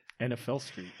 NFL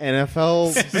Street.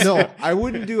 NFL. No, I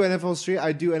wouldn't do NFL Street.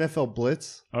 I'd do NFL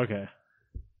Blitz. Okay.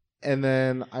 And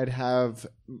then I'd have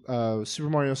Super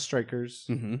Mario Strikers.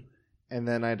 Mm-hmm. And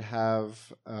then I'd have,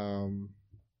 I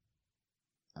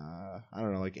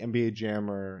don't know, like NBA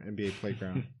Jam or NBA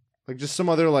Playground. Like just some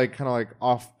other like kind of like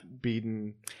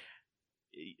off-beaten.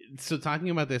 So talking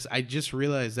about this, I just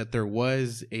realized that there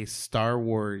was a Star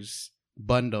Wars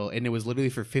bundle, and it was literally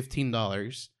for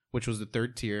 $15, which was the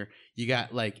third tier. You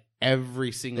got like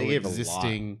every single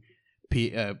existing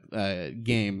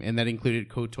game, and that included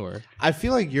KOTOR. I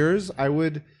feel like yours, I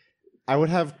would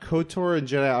have KOTOR and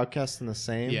Jedi Outcast in the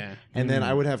same. Yeah. And then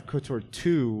I would have KOTOR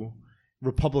 2,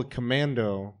 Republic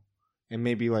Commando, and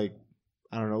maybe like,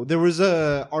 I don't know. There was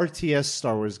a RTS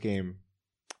Star Wars game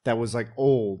that was like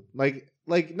old. Like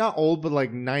not old, but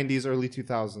like 90s, early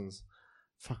 2000s.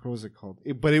 Fuck, what was it called?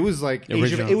 But it was like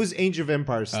Age of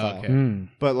Empires style. Oh, okay.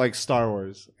 But like Star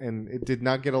Wars. And it did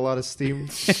not get a lot of steam.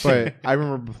 But I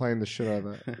remember playing the shit out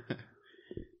of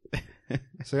that.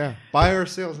 So yeah, buy our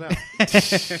sales now.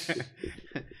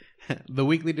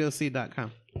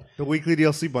 TheWeeklyDLC.com. The weekly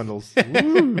DLC bundles.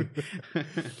 Woo.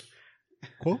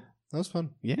 Cool. That was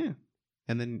fun. Yeah.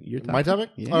 And then your topic? My topic?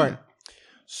 Yeah. All right.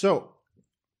 So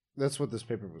that's what this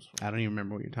paper was for. I don't even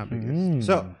remember what your topic is.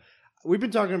 So we've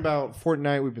been talking about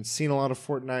Fortnite. We've been seeing a lot of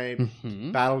Fortnite,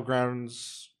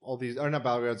 Battlegrounds, all these, or not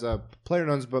Battlegrounds,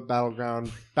 PlayerUnknown's, but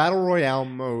Battle Royale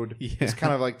mode is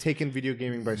kind of like taking video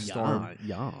gaming by storm.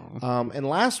 Yeah. And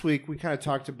last week we kind of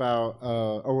talked about,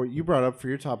 or what you brought up for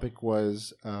your topic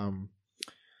was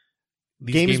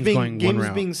games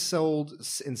being sold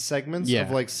in segments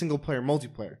of like single player,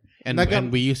 multiplayer.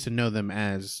 And we used to know them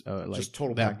as like just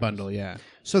total that packages. bundle, yeah.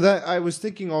 So that I was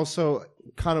thinking also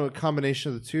kind of a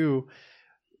combination of the two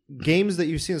games that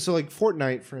you've seen. So like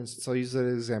Fortnite, for instance, I'll use that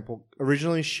as an example.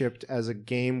 Originally shipped as a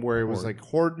game where it was like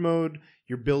horde mode.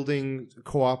 You're building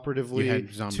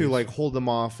cooperatively to like hold them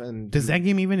off. And does that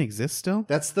game even exist still?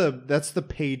 That's the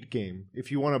paid game.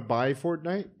 If you want to buy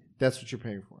Fortnite, that's what you're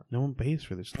paying for. No one pays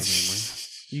for this thing anymore.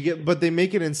 But they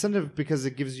make an incentive because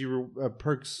it gives you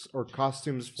perks or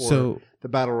costumes for the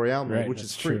Battle Royale mode, which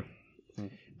is free. True.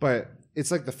 But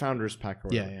it's like the Founders Pack.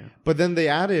 Or yeah. But then they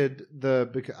added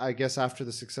I guess after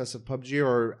the success of PUBG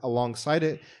or alongside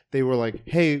it, they were like,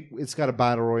 hey, it's got a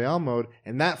Battle Royale mode.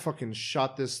 And that fucking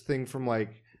shot this thing from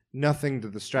like nothing to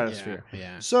the stratosphere.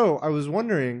 Yeah. So I was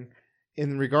wondering,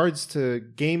 in regards to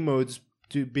game modes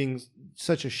being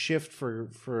such a shift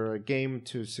for a game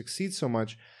to succeed so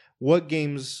much, what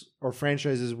games or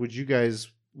franchises would you guys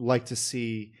like to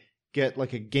see get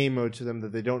like a game mode to them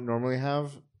that they don't normally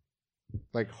have?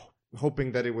 Like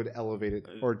hoping that it would elevate it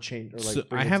or change. Or like so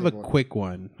I have a quick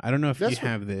one. I don't know if you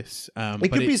have this.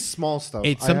 It could be small stuff.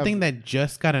 It's something that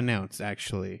just got announced,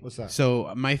 actually. What's that?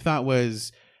 So my thought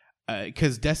was,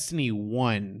 because Destiny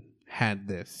 1 had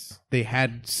this. They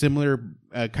had similar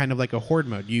kind of like a horde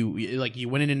mode. You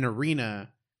went in an arena.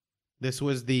 This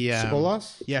was the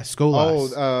Skolas? Yeah,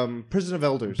 Skolas. Oh, Prison of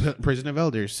Elders. Prison of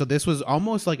Elders. So this was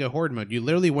almost like a horde mode. You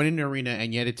literally went in an arena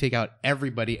and you had to take out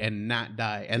everybody and not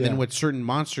die. And then with certain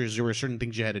monsters, there were certain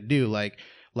things you had to do, like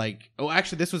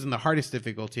actually, this was in the hardest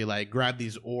difficulty. Like grab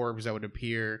these orbs that would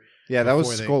appear. Yeah, that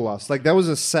was Skolas. Like that was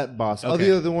a set boss. Okay. All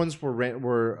the other ones were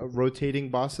rotating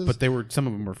bosses, but some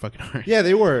of them were fucking hard. Yeah,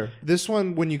 they were. This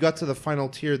one, when you got to the final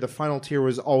tier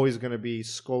was always going to be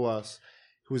Skolas,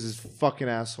 who was this fucking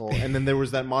asshole. And then there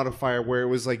was that modifier where it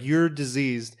was like, you're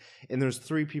diseased, and there's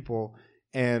 3 people,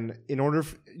 and in order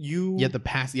for you have to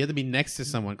pass. You have to be next to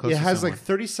someone. Close it to has someone. like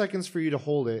 30 seconds for you to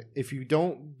hold it. If you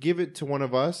don't give it to one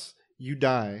of us, you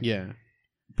die. Yeah.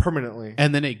 Permanently.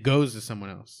 And then it goes to someone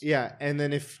else. Yeah, and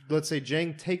then if, let's say,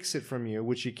 Jang takes it from you,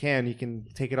 which he can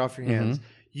take it off your hands,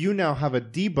 you now have a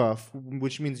debuff,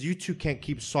 which means you two can't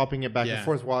keep swapping it back and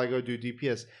forth while I go do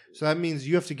DPS. So that means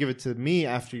you have to give it to me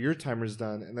after your timer's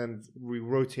done, and then we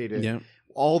rotate it,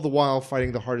 all the while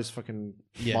fighting the hardest fucking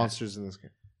monsters in this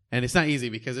game. And it's not easy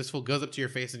because this fool goes up to your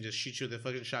face and just shoots you with a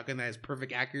fucking shotgun that has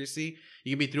perfect accuracy.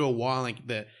 You can be through a wall, like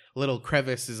the little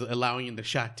crevice is allowing the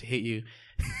shot to hit you.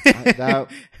 That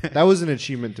was an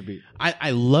achievement to beat.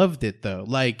 I loved it though.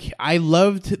 Like I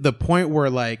loved the point where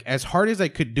like as hard as I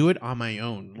could do it on my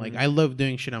own. Like I love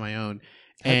doing shit on my own.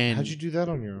 And how'd you do that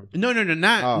on your own? No,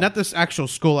 not this actual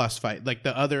Skolas fight. Like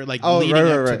the other, like leading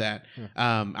up to that.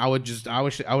 Yeah. I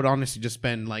would honestly just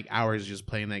spend like hours just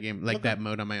playing that game, like that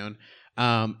mode on my own.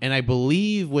 And I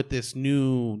believe with this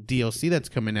new DLC that's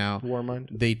coming out, Warmind,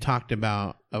 they talked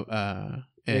about a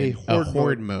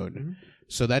horde mode. Mm-hmm.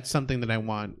 So that's something that I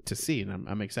want to see, and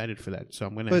I'm excited for that. So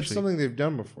I'm gonna. But it's something they've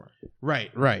done before. Right.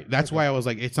 That's why I was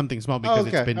like, it's something small because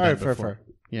it's been done before. Fair.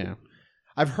 Yeah.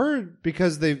 I've heard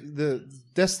because the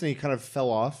Destiny kind of fell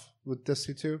off with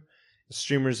Destiny 2. The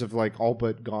streamers have like all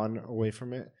but gone away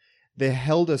from it. They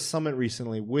held a summit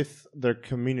recently with their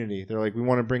community. They're like, we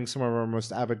want to bring some of our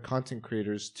most avid content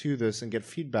creators to this and get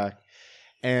feedback.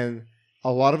 And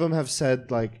a lot of them have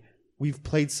said like, we've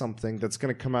played something that's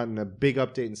going to come out in a big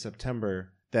update in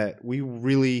September that we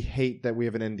really hate that we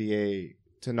have an NDA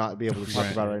to not be able to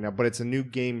talk about right now, but it's a new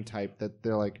game type that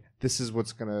they're like, this is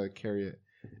what's going to carry it.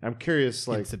 I'm curious,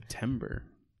 like in September,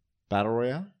 Battle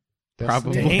Royale?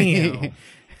 Probably.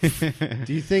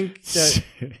 Do you think that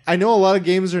I know a lot of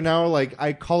games are now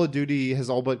like Call of Duty has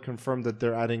all but confirmed that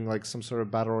they're adding like some sort of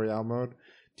Battle Royale mode.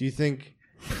 Do you think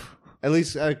at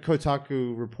least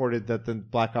Kotaku reported that the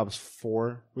Black Ops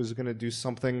 4 was going to do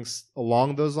something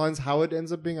along those lines? How it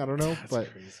ends up being, I don't know. That's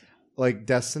but crazy. Like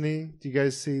Destiny, do you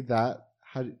guys see that?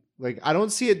 I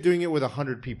don't see it doing it with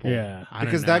 100 people. Yeah.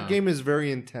 Because that game is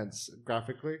very intense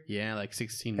graphically. Yeah, like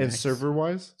 16 and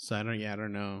server-wise. So I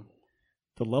don't know.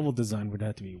 The level design would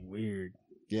have to be weird.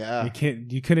 Yeah.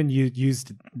 You couldn't use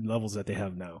the levels that they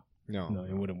have now. No,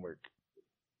 it wouldn't work.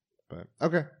 But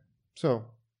okay. So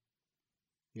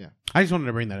yeah. I just wanted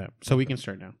to bring that up so we can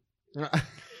start now.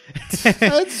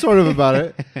 That's sort of about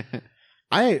it.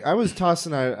 I was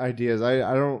tossing out ideas.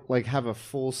 I don't like have a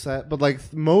full set, but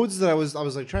like modes that I was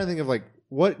like trying to think of like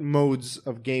what modes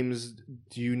of games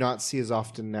do you not see as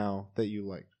often now that you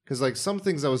like? Because like some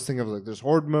things I was thinking of like there's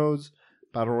horde modes,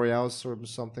 battle royale is sort of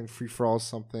something, free for all is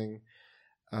something.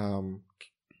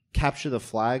 Capture the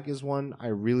flag is one I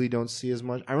really don't see as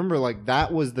much. I remember like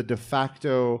that was the de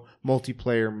facto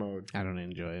multiplayer mode. I don't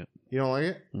enjoy it. You don't like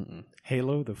it? Mm-mm.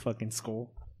 Halo, the fucking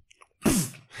skull.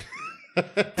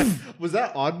 Was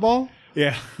that Oddball?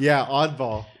 Yeah. Yeah,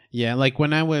 Oddball. Yeah, like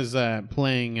when I was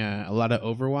playing a lot of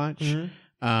Overwatch,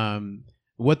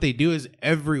 what they do is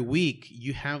every week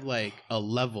you have like a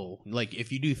level. Like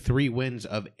if you do 3 wins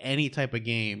of any type of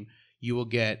game, you will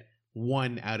get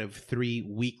 1 out of 3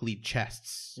 weekly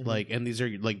chests. Like, and these are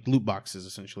like loot boxes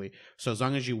essentially. So as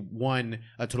long as you won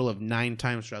a total of 9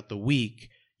 times throughout the week,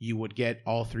 you would get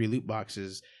all 3 loot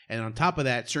boxes. And on top of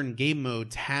that, certain game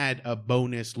modes had a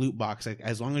bonus loot box. Like,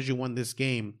 as long as you won this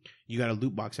game, you got a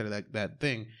loot box out of that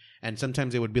thing. And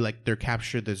sometimes it would be like their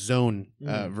capture the zone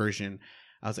version.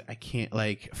 I was like, I can't,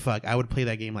 like, fuck. I would play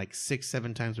that game like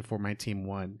 6-7 times before my team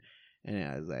won. And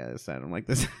I was like, I don't like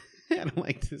this. I don't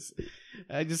like this.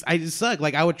 I just suck.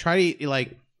 Like, I would try to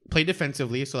like play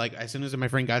defensively. So like, as soon as my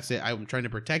friend got it, I'm trying to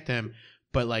protect him.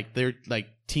 But like, they're like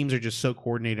teams are just so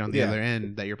coordinated on the other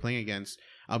end that you're playing against.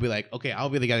 I'll be like, okay, I'll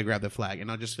be the guy to grab the flag, and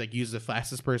I'll just like use the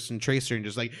fastest person tracer and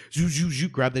just like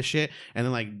grab this shit, and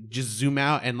then like just zoom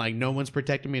out, and like no one's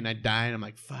protecting me, and I die, and I'm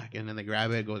like, fuck, and then they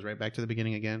grab it, it goes right back to the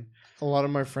beginning again. A lot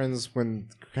of my friends, when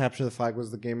capture the flag was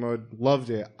the game mode, loved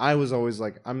it. I was always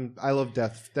like, I love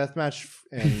deathmatch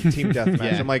and team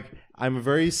deathmatch. I'm a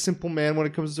very simple man when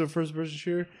it comes to a first person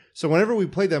shooter. So whenever we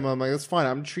play them, I'm like, that's fine.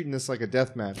 I'm treating this like a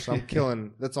deathmatch. So I'm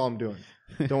killing. That's all I'm doing.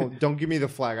 Don't give me the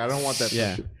flag. I don't want that.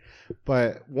 Yeah. Pressure.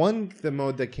 But the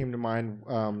mode that came to mind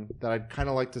that I'd kind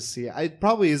of like to see, it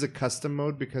probably is a custom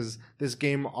mode because this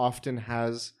game often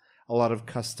has a lot of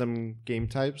custom game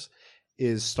types,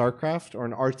 is StarCraft or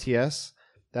an RTS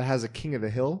that has a King of the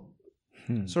Hill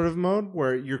sort of mode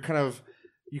where you're kind of,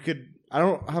 I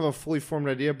don't have a fully formed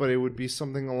idea, but it would be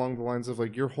something along the lines of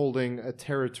like you're holding a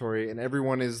territory and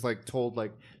everyone is like told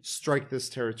like strike this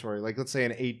territory. Like let's say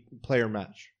an 8-player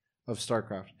match of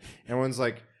StarCraft. Everyone's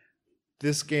like,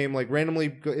 this game like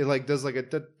randomly it like does like a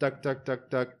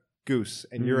duck goose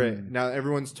and you're it. Now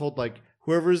everyone's told like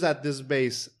whoever's at this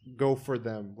base, go for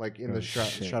them like in the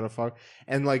shadow fog,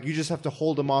 and like you just have to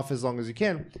hold them off as long as you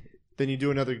can. Then you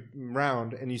do another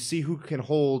round and you see who can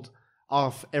hold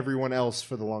off everyone else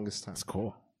for the longest time. That's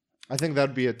cool. I think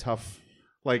that'd be a tough.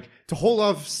 Like to hold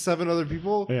off 7 other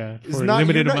people, is not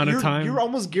limited amount of time. You're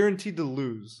almost guaranteed to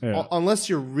lose unless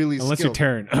you're really skilled. You're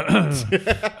Terran.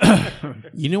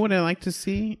 You know what I like to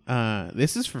see?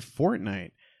 This is for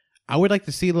Fortnite. I would like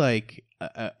to see like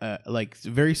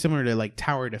very similar to like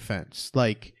tower defense,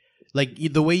 like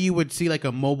the way you would see like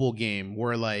a mobile game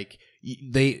where like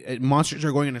monsters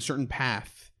are going in a certain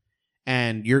path,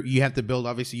 and you have to build.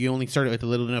 Obviously, you only start with a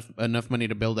little enough money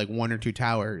to build like 1 or 2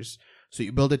 towers. So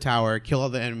you build a tower, kill all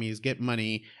the enemies, get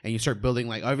money, and you start building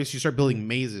like obviously you start building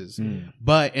mazes.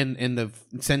 But in the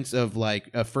sense of like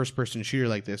a first person shooter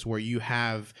like this, where you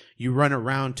run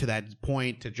around to that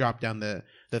point to drop down the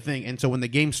thing, and so when the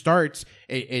game starts,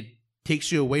 it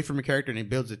takes you away from your character and it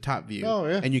builds a top view. Oh,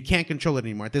 yeah. And you can't control it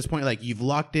anymore. At this point, like you've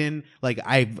locked in, like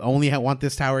I only want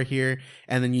this tower here,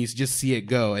 and then you just see it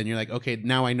go, and you're like, okay,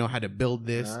 now I know how to build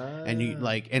this, and you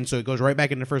like, and so it goes right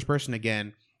back into first person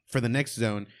again for the next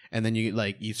zone, and then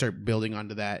you start building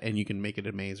onto that, and you can make it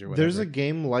a maze or whatever. There's a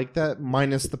game like that,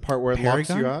 minus the part where it locks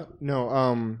you out. No,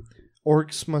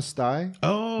 Orcs Must Die.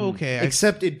 Oh, okay.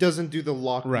 Except it doesn't do the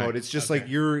lock Right. mode. It's just like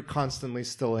you're constantly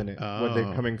still in it when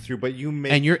they're coming through. But you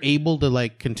make and you're able to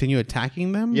like continue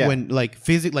attacking them when like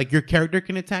like your character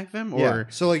can attack them, or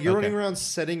So like you're running around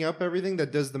setting up everything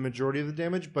that does the majority of the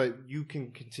damage, but you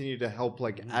can continue to help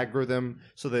like aggro them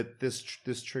so that this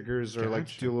triggers or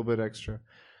like do a little bit extra.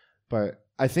 But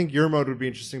I think your mode would be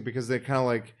interesting because they kind of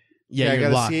like I gotta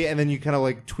locked. see it, and then you kind of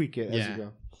like tweak it as you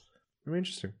go. Very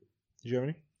interesting. Did you have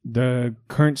any? The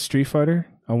current Street Fighter,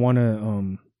 I want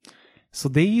to so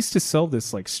they used to sell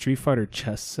this like Street Fighter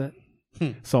chess set.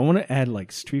 So I want to add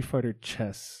like Street Fighter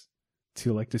chess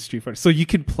to like the Street Fighter. So you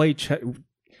can play chess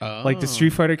like the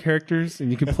Street Fighter characters, and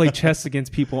you can play chess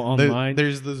against people online.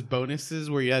 There's those bonuses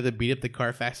where you have to beat up the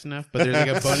car fast enough, but there's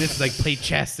like a bonus like play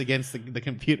chess against the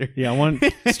computer. Yeah, I want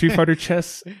Street Fighter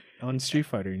chess on Street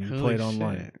Fighter, and you can play it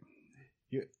online.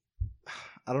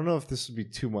 I don't know if this would be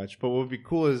too much, but what would be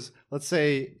cool is, let's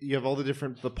say you have all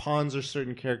the pawns are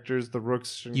certain characters, the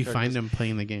rooks are certain you characters. find them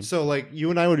playing the game. So like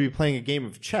you and I would be playing a game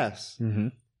of chess,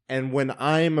 and when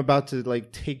I'm about to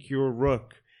like take your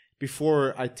rook,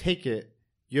 before I take it,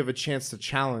 you have a chance to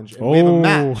challenge. And we have a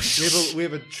match. We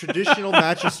have a traditional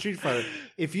match of Street Fighter.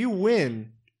 If you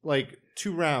win like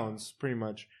 2 rounds, pretty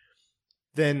much,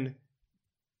 then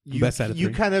you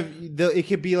kind of it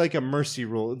could be like a mercy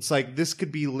rule. It's like this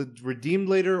could be redeemed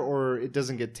later, or it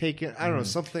doesn't get taken. I don't know,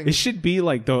 something. It should be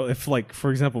like, though, if like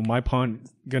for example my pawn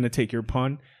gonna take your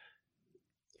pawn,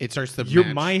 it starts the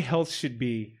my health should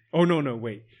be. Oh no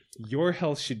wait, your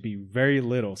health should be very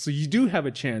little, so you do have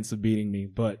a chance of beating me,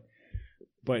 but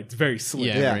it's very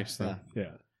slim. Very slim.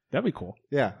 Yeah. That'd be cool.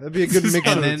 Yeah, that'd be a good mix.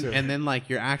 And then like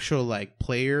your actual like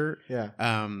player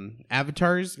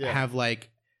avatars have like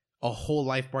a whole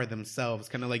life bar themselves,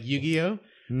 kind of like Yu-Gi-Oh.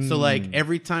 So like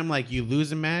every time like you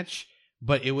lose a match,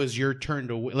 but it was your turn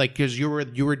to win, like because you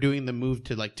were doing the move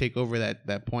to like take over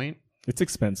that point. It's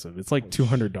expensive. It's like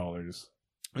 $200.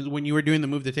 When you were doing the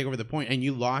move to take over the point and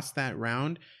you lost that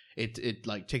round, it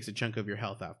like takes a chunk of your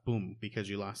health out, boom, because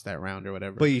you lost that round or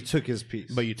whatever. But you took his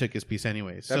piece.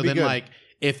 Anyways. That'd so then good. like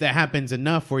if that happens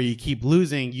enough where you keep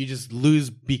losing, you just lose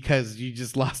because you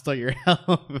just lost all your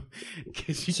health.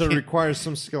 So it requires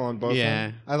some skill on both.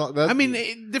 Yeah. I thought that. I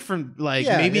mean, different like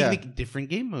maybe like, different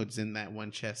game modes in that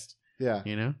one chest. Yeah.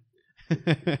 You know?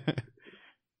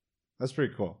 That's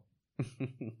pretty cool.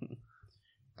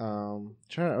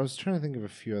 I was trying to think of a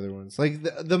few other ones. Like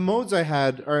the modes I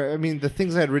had, or I mean, the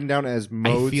things I had written down as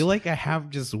modes. I feel like I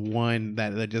have just one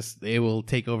that just it will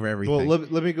take over everything. Well,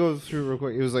 let me go through real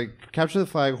quick. It was like capture the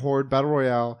flag, horde, battle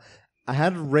royale. I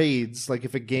had raids, like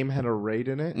if a game had a raid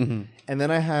in it, and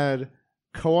then I had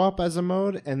co-op as a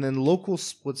mode, and then local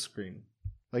split screen,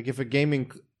 like if a game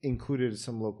included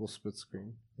some local split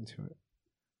screen into it.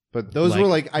 But those were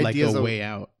like ideas like a of way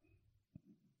out.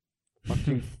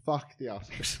 Fucking fuck the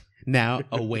Oscars. Now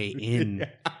a way in.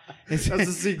 That's a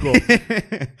sequel.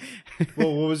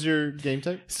 Well, what was your game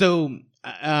type? So,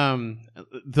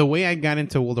 the way I got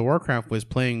into World of Warcraft was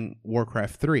playing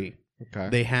Warcraft 3. Okay.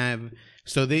 They have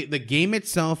the game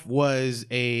itself was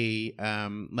a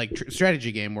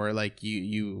strategy game where like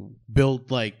you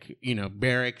build like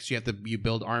barracks. You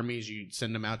build armies. You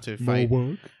send them out to fight.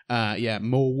 More work.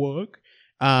 More work.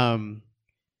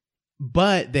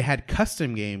 But they had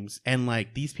custom games, and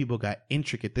like these people got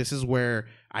intricate. This is where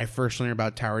I first learned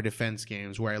about tower defense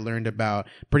games, where I learned about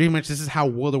pretty much this is how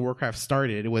World of Warcraft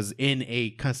started. It was in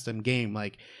a custom game.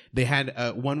 Like they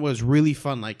had one was really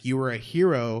fun. Like you were a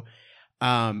hero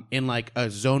in like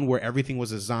a zone where everything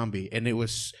was a zombie, and it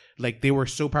was like they were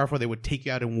so powerful they would take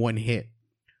you out in one hit.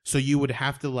 So you would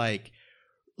have to like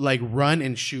run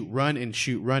and shoot,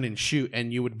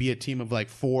 and you would be a team of like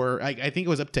 4. I think it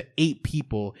was up to 8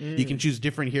 people. You can choose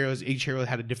different heroes. Each hero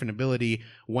had a different ability.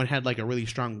 One had like a really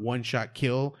strong one-shot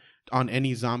kill on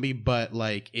any zombie, but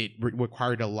like it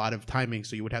required a lot of timing.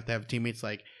 So you would have to have teammates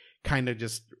like kind of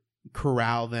just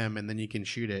corral them, and then you can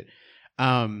shoot it.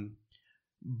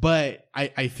 But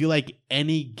I feel like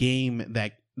any game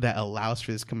that allows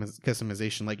for this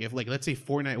customization, like if like let's say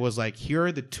Fortnite was like, here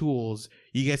are the tools,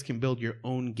 you guys can build your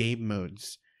own game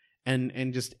modes, and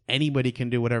just anybody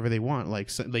can do whatever they want. Like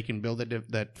so they can build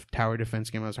that tower defense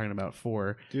game I was talking about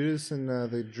for. Do this in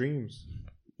the Dreams.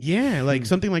 Yeah, like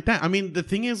something like that. I mean, the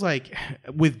thing is, like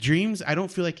with Dreams, I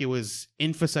don't feel like it was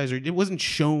emphasized or it wasn't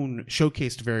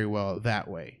showcased very well that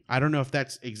way. I don't know if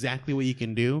that's exactly what you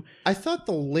can do. I thought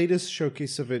the latest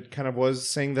showcase of it kind of was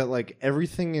saying that like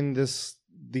everything in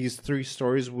these 3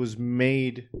 stories was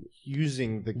made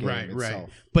using the game itself. Right.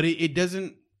 But it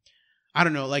doesn't, I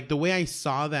don't know, like the way I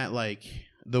saw that, like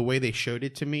the way they showed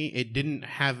it to me, it didn't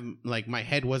have, like my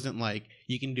head wasn't like,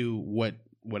 you can do what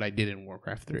what I did in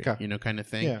Warcraft 3, Okay. you know, kind of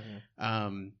thing. Yeah.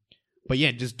 But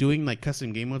yeah, just doing like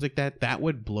custom game modes like that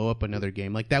would blow up another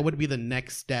game. Like that would be the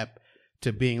next step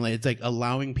to being like, it's like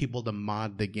allowing people to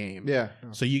mod the game. Yeah.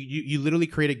 So you literally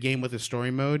create a game with a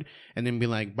story mode and then be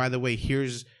like, by the way,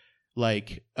 here's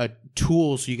like a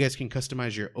tool so you guys can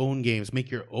customize your own games,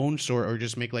 make your own story, or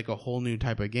just make like a whole new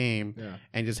type of game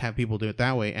and just have people do it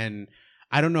that way. And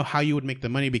I don't know how you would make the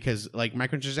money because like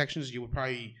microtransactions, you would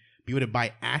probably be able to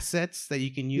buy assets that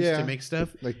you can use to make stuff.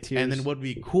 Like tiers. And then what would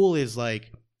be cool is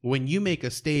like when you make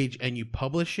a stage and you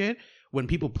publish it, when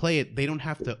people play it, they don't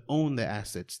have to own the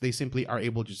assets. They simply are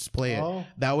able to just play it.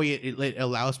 That way it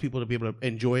allows people to be able to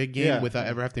enjoy a game without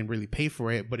ever having to really pay for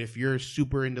it. But if you're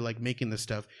super into like making this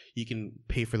stuff, you can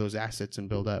pay for those assets and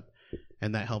build up.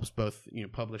 And that helps both, you know,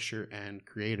 publisher and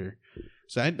creator.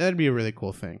 So that'd be a really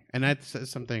cool thing. And that's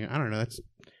something, I don't know,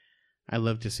 I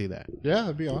love to see that. Yeah,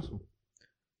 that'd be awesome.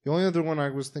 The only other one I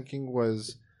was thinking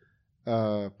was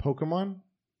Pokemon.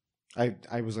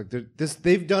 I was like,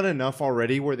 they've done enough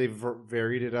already where they've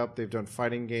varied it up. They've done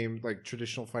fighting games, like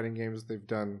traditional fighting games. They've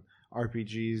done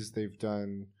RPGs. They've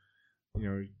done,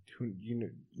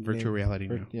 virtual reality.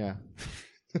 Yeah,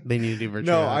 they need to do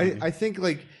virtual. reality. I think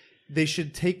like they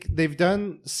should they've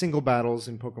done single battles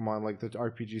in Pokemon, like the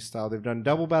RPG style. They've done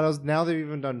double battles. Now they've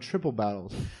even done triple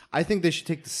battles. I think they should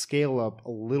take the scale up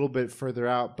a little bit further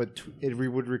out, but it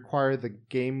would require the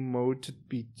game mode to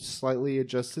be slightly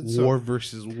adjusted. War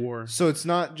versus war. So it's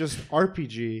not just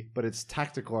RPG, but it's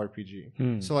tactical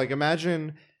RPG. So like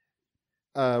imagine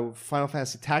a Final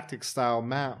Fantasy Tactics style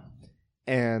map,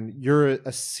 and you're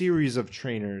a series of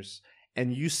trainers.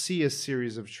 And you see a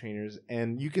series of trainers,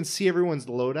 and you can see everyone's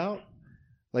loadout,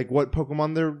 like what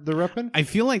Pokemon they're repping. I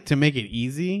feel like to make it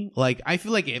easy, like I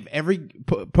feel like if every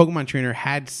Pokemon trainer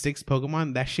had 6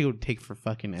 Pokemon, that shit would take for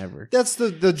fucking ever. That's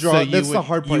the draw. So that's the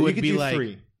hard part. You could do like,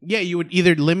 3. Yeah, you would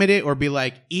either limit it or be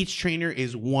like each trainer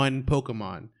is 1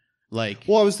 Pokemon. Like,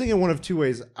 well, I was thinking one of 2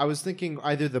 ways. I was thinking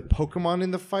either the Pokemon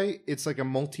in the fight, it's like a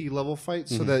multi-level fight,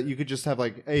 so that you could just have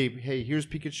like, hey, here's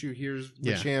Pikachu, here's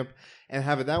the champ, and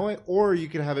have it that way, or you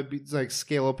could have it be like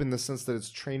scale up in the sense that it's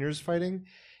trainers fighting,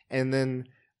 and then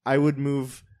I would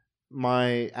move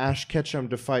my Ash Ketchum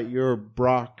to fight your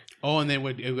Brock. Oh, and then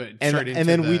it would start and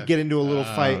then we'd get into a little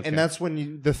fight, and that's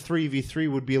when the 3v3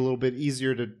 would be a little bit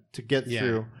easier to get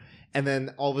through. And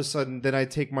then all of a sudden, then I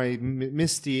take my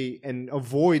Misty and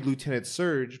avoid Lieutenant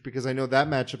Surge because I know that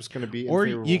matchup's going to be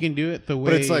unfavorable. Or you can do it the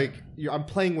way... But it's like, I'm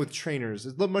playing with trainers.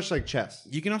 It's much like chess.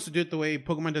 You can also do it the way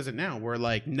Pokemon does it now, where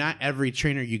like not every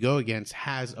trainer you go against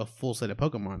has a full set of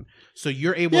Pokemon. So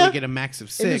you're able to get a max of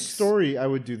 6. In the story, I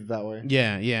would do it that way.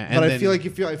 Yeah. But I feel like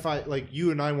if I like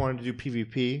you and I wanted to do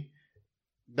PvP,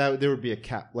 there would be a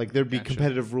cap. Like there'd be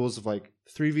competitive rules of like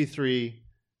 3v3,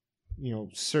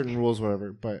 certain rules,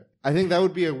 whatever. But I think that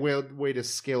would be a way to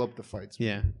scale up the fights.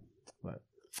 Yeah. But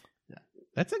yeah.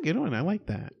 That's a good one. I like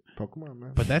that. Pokemon,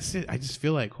 man. But that's it. I just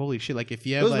feel like, holy shit. Like if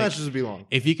you have those like, matches would be long.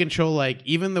 If you control like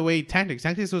even the way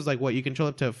Tactics was like what you control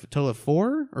up to a total of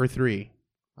 4 or 3?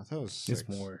 I thought it was 6. It's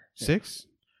more. 6?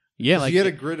 Yeah, like you had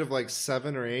a grid of like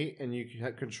 7 or 8, and you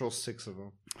could control 6 of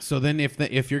them. So then,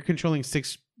 if you're controlling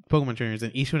 6 Pokemon trainers,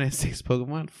 and each one has 6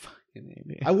 Pokemon, fucking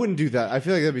idiot. I wouldn't do that. I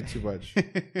feel like that'd be too much.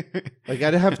 Like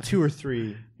I'd have 2 or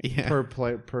 3 per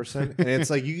person, and it's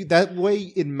like that way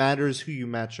it matters who you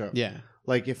match up. Yeah.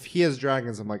 Like if he has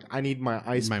dragons, I'm like, I need my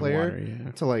ice player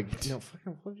water, to like,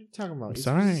 fucking, what are you talking about?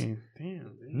 Sorry,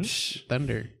 damn,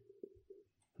 Thunder.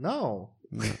 No.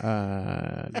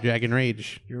 Dragon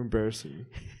Rage. You're embarrassing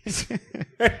me. See,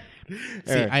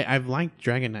 I've liked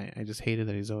Dragon Knight. I just hated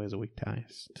that he's always a weak to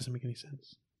ice. Doesn't make any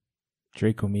sense.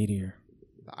 Draco Meteor.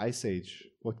 The Ice Age.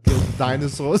 What killed the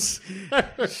dinosaurs?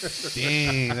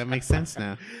 Dang, that makes sense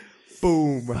now.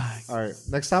 Boom. All right.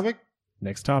 Next topic?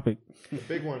 Next topic. The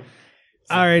big one.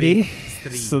 Alrighty.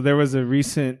 So there was a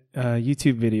recent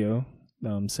YouTube video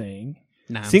saying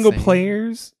single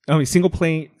playing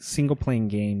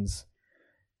games.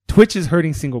 Twitch is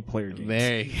hurting single player games.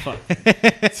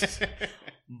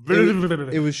 Very.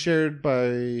 It was shared by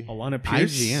Alana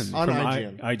Pierce IGN. On from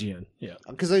IGN. IGN, yeah.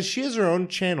 Because she has her own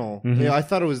channel. Mm-hmm. Yeah, I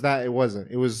thought it was that. It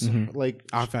wasn't. It was like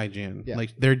Off IGN. Yeah.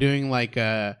 Like they're doing like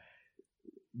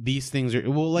these things are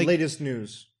like latest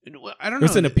news. I don't know.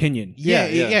 It's an opinion.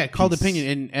 Yeah, called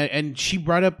opinion, and she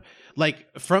brought up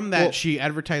like from that she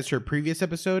advertised her previous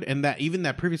episode, and that even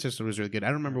that previous episode was really good. I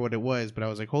don't remember what it was, but I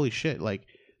was like, holy shit, like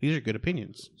these are good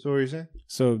opinions. So what are you saying?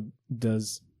 So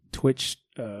does Twitch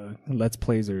Let's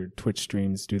Plays or Twitch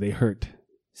streams, do they hurt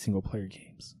single player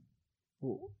games?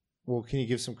 Well, can you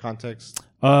give some context?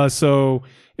 So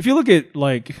if you look at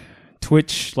like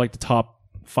Twitch, like the top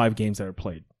 5 games that are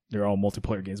played, they're all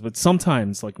multiplayer games. But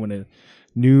sometimes, like when a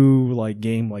new like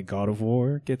game like God of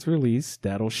War gets released,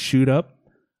 that'll shoot up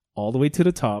all the way to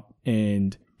the top,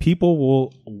 and people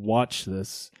will watch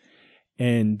this.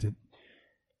 And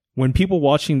when people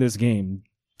watching this game,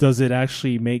 does it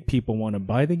actually make people want to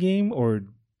buy the game, or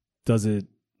does it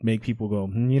make people go,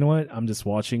 you know what, I'm just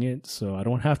watching it, so I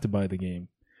don't have to buy the game?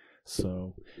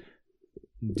 So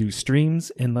do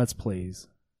streams and Let's Plays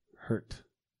hurt?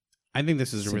 I think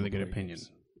this is a really good opinion.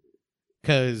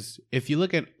 Because if you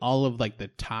look at all of like the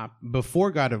top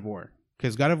before God of War,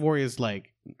 because God of War is like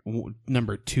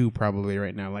number 2 probably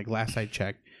right now, like last I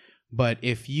checked. But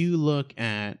if you look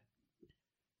at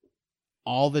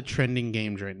all the trending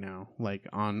games right now, like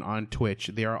on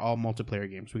Twitch, they are all multiplayer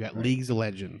games. We got League of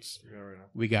Legends,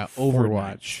 we got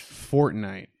Overwatch,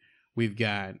 Fortnite, we've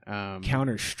got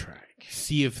Counter-Strike,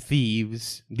 Sea of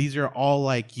Thieves. These are all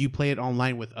like you play it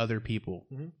online with other people.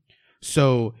 Mm-hmm.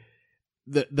 So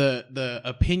the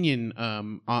opinion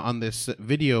on this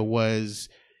video was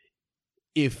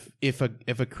if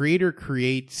a creator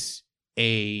creates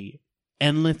a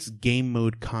endless game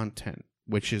mode content,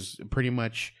 which is pretty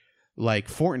much like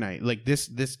Fortnite, like this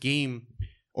game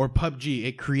or PUBG,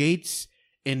 it creates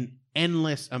an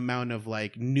endless amount of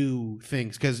like new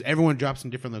things because everyone drops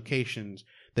in different locations,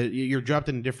 that you're dropped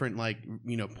in different like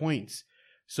points,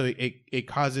 so it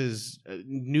causes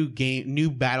new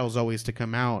battles always to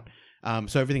come out.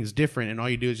 So everything's different, and all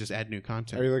you do is just add new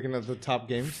content. Are you looking at the top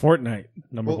games? Fortnite,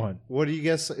 number 1. What do you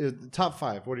guess? Top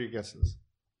 5. What are your guesses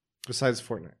besides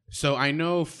Fortnite? So I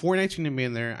know Fortnite's going to be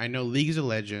in there. I know League of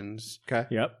Legends. Okay.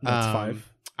 Yep, that's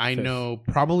 5. I know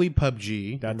probably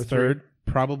PUBG. That's 3rd.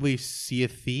 Probably Sea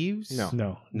of Thieves.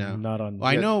 No, not on. Well,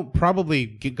 I know probably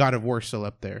God of War still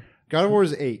up there. God of War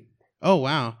is 8. Oh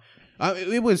wow,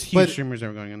 it was huge streamers that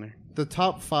were going in there. The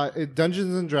top 5: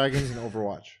 Dungeons and Dragons and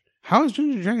Overwatch. How is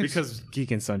Dungeons and Dragons? Because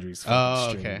Geek and Sundry's.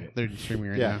 Oh, okay. They're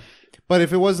streaming right now. But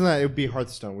if it wasn't that, it would be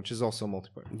Hearthstone, which is also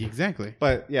multiplayer. Exactly.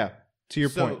 But yeah, to your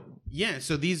point. Yeah,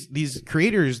 so these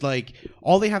creators, like,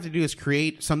 all they have to do is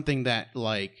create something that,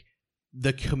 like,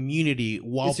 the community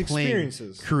while playing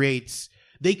creates.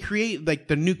 They create like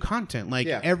the new content. Like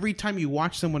every time you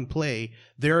watch someone play,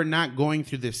 they're not going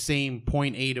through the same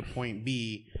point A to point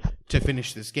B to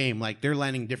finish this game. Like they're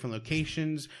landing different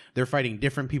locations. They're fighting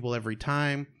different people every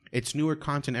time. It's newer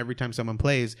content every time someone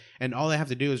plays, and all they have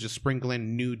to do is just sprinkle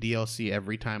in new DLC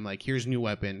every time. Like, here's new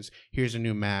weapons, here's a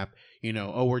new map.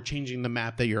 We're changing the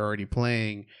map that you're already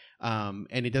playing.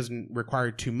 And it doesn't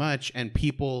require too much, and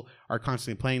people are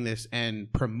constantly playing this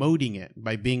and promoting it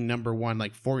by being number 1.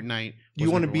 Like Fortnite,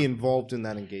 you want to be involved in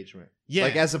that engagement. Yeah,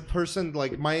 like as a person,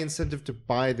 like my incentive to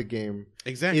buy the game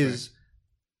is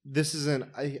this isn't.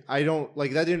 I don't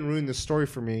like that. Didn't ruin the story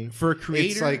for me. For a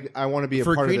creator, it's like I want to be a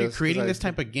part of this. Creating this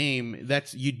type of game,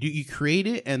 that's you create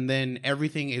it, and then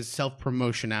everything is self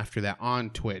promotion after that on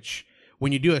Twitch.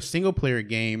 When you do a single player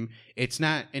game, it's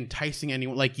not enticing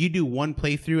anyone. Like you do one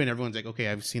playthrough and everyone's like, okay,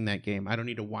 I've seen that game. I don't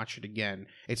need to watch it again.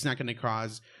 It's not going to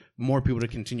cause more people to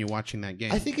continue watching that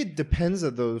game. I think it depends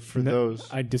on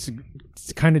those. I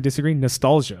kind of disagree.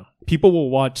 Nostalgia. People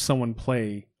will watch someone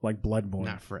play like Bloodborne.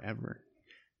 Not forever.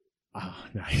 Oh,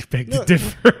 no, I beg to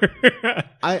differ.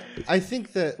 I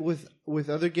think that with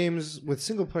other games, with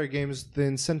single player games, the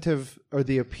incentive or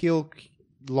the appeal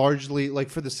largely, like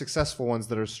for the successful ones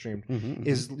that are streamed,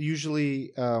 is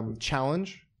usually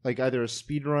challenge, like either a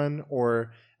speed run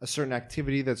or a certain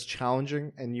activity that's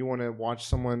challenging, and you want to watch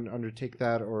someone undertake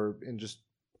that and just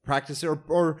practice it,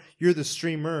 or you're the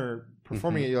streamer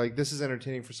performing it. You're like, this is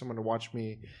entertaining for someone to watch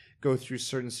me go through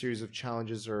certain series of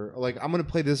challenges, or like I'm going to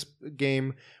play this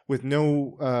game with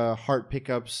no heart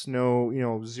pickups,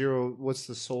 no zero. What's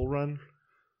the soul run?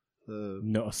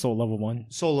 Soul level 1.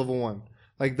 Soul level 1.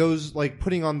 Like those, like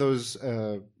putting on those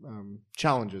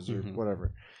challenges or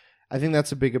whatever. I think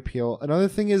that's a big appeal. Another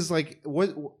thing is like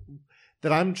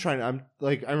I'm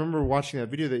like, I remember watching that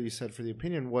video that you said for the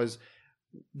opinion was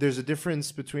there's a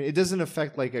difference between, it doesn't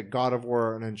affect like a God of War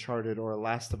or an Uncharted or a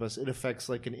Last of Us. It affects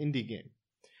like an indie game,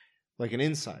 like an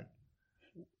Inside.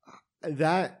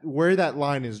 Where that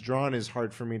line is drawn is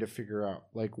hard for me to figure out.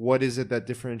 Like, what is it that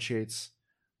differentiates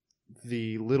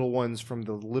the little ones from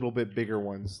the little bit bigger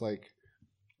ones? Like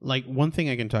one thing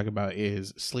I can talk about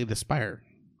is Slay the Spire.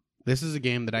 This is a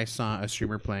game that I saw a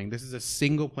streamer playing. This is a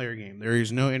single player game. There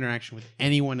is no interaction with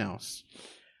anyone else.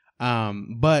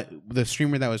 But the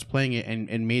streamer that was playing it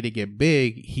and made it get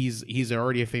big, he's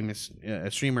already a famous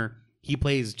streamer. He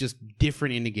plays just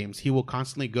different indie games. He will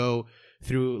constantly go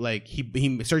through like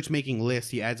he starts making lists.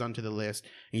 He adds onto the list,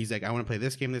 and he's like, I want to play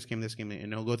this game,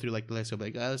 and he'll go through like the list. He'll be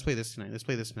like, let's play this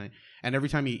tonight. And every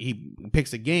time he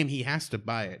picks a game, he has to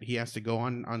buy it. He has to go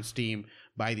on Steam,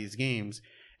 buy these games.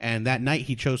 And that night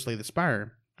he chose Slay the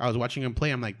Spire. I was watching him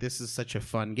play. I'm like, this is such a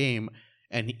fun game.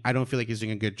 And I don't feel like he's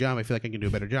doing a good job. I feel like I can do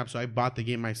a better job. So I bought the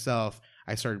game myself.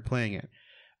 I started playing it.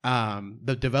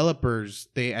 The developers,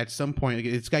 they at some point,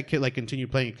 this guy like continued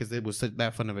playing it because it was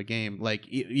that fun of a game. Like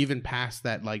even past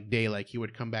that like day, like he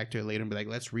would come back to it later and be like,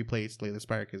 let's replay Slay the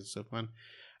Spire because it's so fun.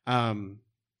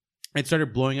 It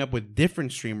started blowing up with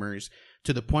different streamers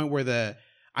to the point where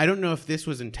I don't know if this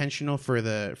was intentional from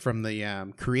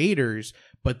the creators,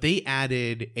 but they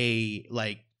added a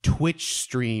like Twitch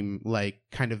stream like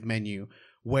kind of menu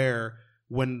where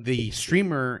when the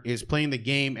streamer is playing the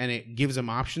game and it gives them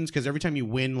options, because every time you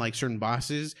win like certain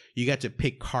bosses, you got to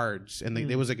pick cards, and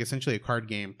it was like essentially a card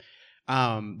game.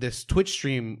 This Twitch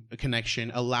stream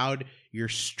connection allowed your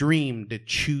stream to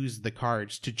choose the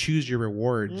cards, to choose your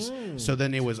rewards. So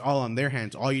then it was all on their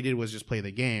hands. All you did was just play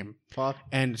the game. Fuck.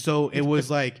 And so it was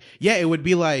like, yeah, it would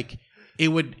be like, it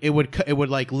would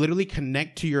like literally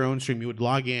connect to your own stream. You would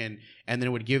log in, and then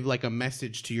it would give like a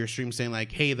message to your stream saying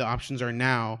like, hey, the options are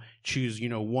now choose,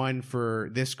 1 for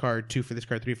this card, 2 for this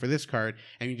card, 3 for this card.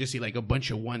 And you just see like a bunch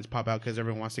of ones pop out because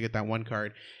everyone wants to get that one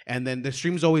card. And then the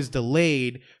stream's always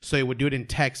delayed. So it would do it in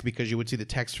text because you would see the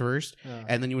text first.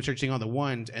 And then you would start seeing all the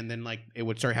ones. And then like it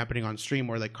would start happening on stream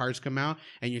where like cards come out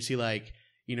and you see like,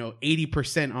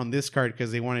 80% on this card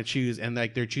because they want to choose, and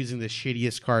like they're choosing the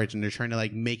shittiest cards, and they're trying to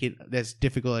like make it as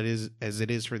difficult as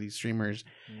it is for these streamers.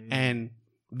 And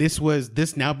this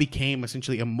now became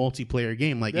essentially a multiplayer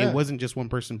game. Like it wasn't just one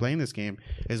person playing this game,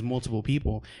 it's multiple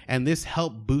people, and this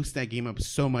helped boost that game up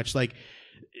so much. Like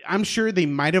I'm sure they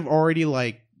might have already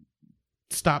like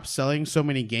stopped selling so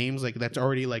many games, like that's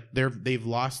already like they've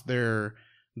lost their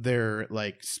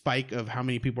like spike of how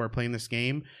many people are playing this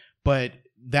game. But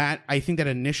I think that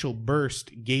initial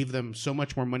burst gave them so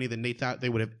much more money than they thought they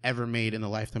would have ever made in the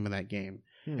lifetime of that game.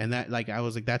 And that, like, I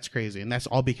was like, that's crazy. And that's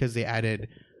all because they added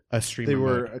a streamer They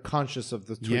were mode. conscious of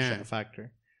the Twitch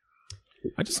factor.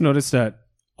 I just noticed that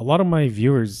a lot of my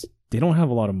viewers, they don't have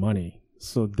a lot of money.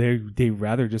 So they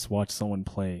rather just watch someone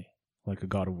play like a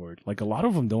God of War. Like a lot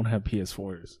of them don't have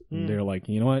PS4s. They're like,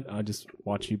 you know what? I'll just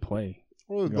watch you play.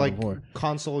 Well, like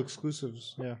console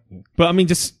exclusives. Yeah. But I mean,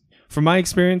 just from my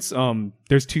experience,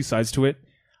 there's two sides to it.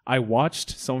 I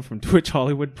watched someone from Twitch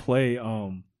Hollywood play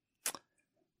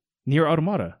Nier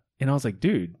Automata, and I was like,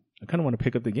 dude, I kind of want to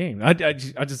pick up the game. I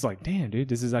just like, damn, dude,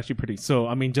 this is actually pretty. So,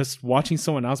 I mean, just watching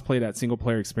someone else play that single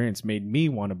player experience made me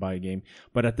want to buy a game.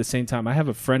 But at the same time, I have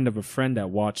a friend of a friend that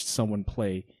watched someone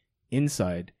play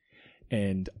Inside,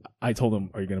 and I told them,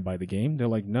 are you going to buy the game? They're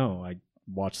like, no, I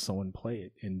watched someone play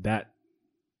it, and that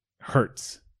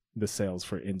hurts the sales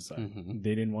for Inside.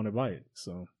 They didn't want to buy it.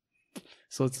 So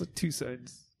it's like two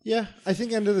sides. Yeah, I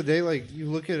think end of the day, like you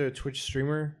look at a Twitch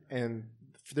streamer and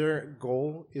their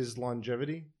goal is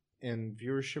longevity and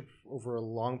viewership over a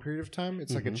long period of time.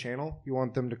 It's like a channel. You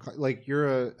want them to, like,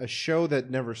 you're a show that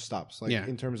never stops. Like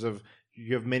in terms of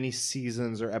you have many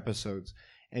seasons or episodes,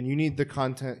 and you need the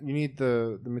content. You need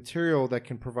the material that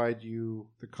can provide you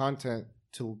the content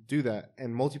to do that.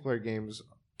 And multiplayer games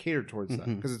cater towards that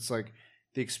because it's like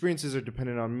the experiences are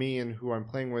dependent on me and who I'm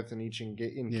playing with in each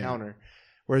encounter.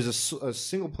 Whereas a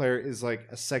single player is like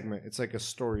a segment. It's like a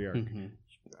story arc.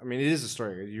 I mean, it is a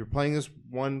story. You're playing this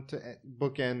one to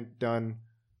bookend, done,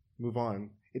 move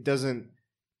on. It doesn't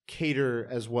cater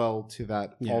as well to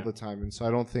that all the time. And so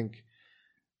I think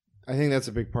that's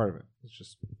a big part of it. It's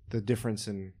just the difference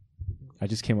in... I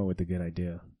just came up with a good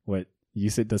idea. What you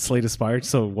said, the Slay the Spire.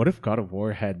 So what if God of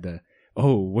War had the...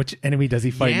 which enemy does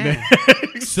he fight next?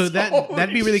 So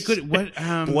that'd be really good. What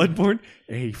Bloodborne?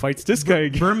 Hey, he fights this guy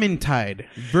again.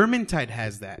 Vermintide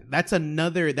has that. That's a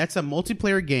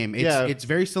multiplayer game. It's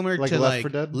very similar to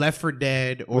Left 4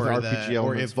 Dead or RPG or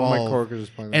elements. Evolve. My coworkers is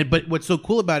playing that. But what's so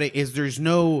cool about it is there's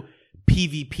no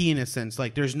PvP in a sense.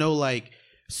 Like there's no like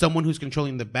someone who's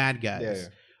controlling the bad guys. Yeah.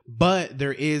 But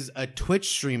there is a Twitch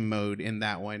stream mode in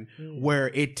that one where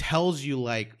it tells you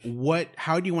like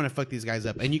how do you want to fuck these guys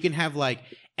up, and you can have like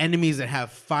enemies that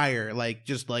have fire, like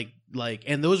just like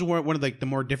and those weren't one of like the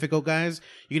more difficult guys.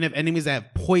 You can have enemies that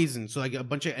have poison, so like a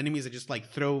bunch of enemies that just like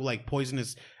throw like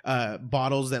poisonous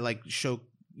bottles that like show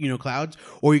clouds,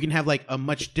 or you can have like a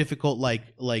much difficult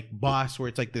like boss where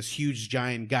it's like this huge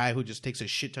giant guy who just takes a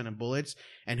shit ton of bullets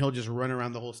and he'll just run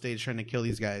around the whole stage trying to kill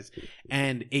these guys.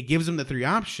 And it gives them the three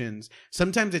options.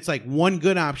 Sometimes it's like one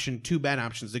good option, two bad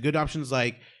options. The good options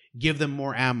like give them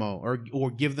more ammo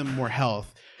or give them more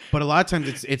health. But a lot of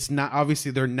times it's not,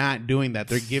 obviously they're not doing that.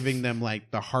 They're giving them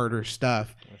like the harder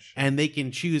stuff and they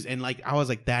can choose. And like, I was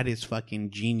like, that is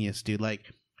fucking genius, dude. Like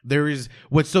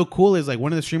what's so cool is like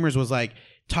one of the streamers was like,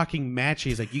 talking match.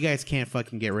 He's like, you guys can't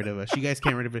fucking get rid of us. You guys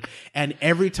can't get rid of it. And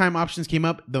every time options came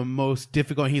up, the most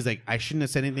difficult. He's like, I shouldn't have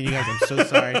said anything, you guys. I'm so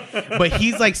sorry. But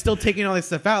he's like still taking all this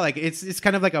stuff out. Like it's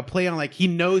kind of like a play on like he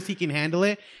knows he can handle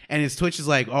it. And his Twitch is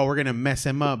like, oh, we're gonna mess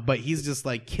him up. But he's just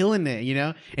like killing it, you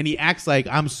know. And he acts like,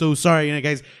 I'm so sorry, you know,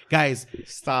 guys.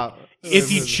 Stop.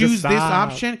 If you choose this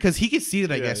option, because he can see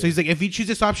it, I guess. So he's like, if you choose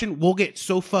this option, we'll get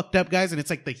so fucked up, guys. And it's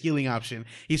like the healing option.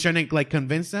 He's trying to like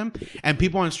convince them. And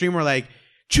people on stream were like,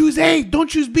 choose A, don't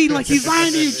choose B. Like he's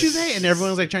lying to you. Choose A, and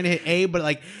everyone's like trying to hit A, but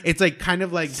like it's like kind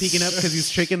of like peeking up because he's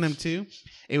tricking them too.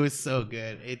 It was so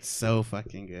good. It's so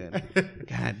fucking good.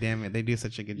 God damn it, they do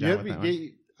such a good job with that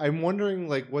one. I'm wondering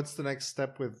like what's the next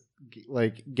step with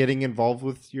like getting involved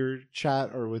with your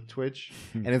chat or with Twitch,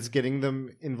 and it's getting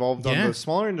them involved on the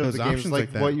smaller end of the games, like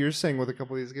what you're saying with a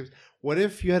couple of these games. What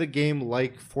if you had a game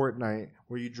like Fortnite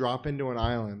where you drop into an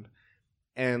island,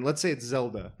 and let's say it's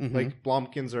Zelda, like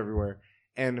Blomkins are everywhere.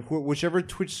 And whichever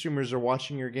Twitch streamers are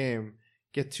watching your game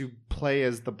get to play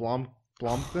as the Blomkins.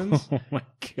 Oh my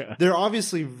god! They're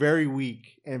obviously very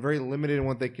weak and very limited in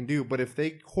what they can do. But if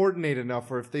they coordinate enough,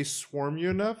 or if they swarm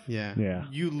you enough,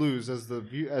 you lose as the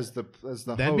host.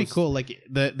 That'd be cool. Like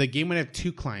the game would have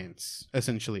two clients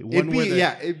essentially.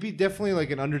 It'd be definitely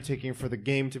like an undertaking for the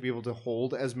game to be able to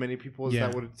hold as many people as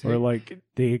that would take. Or like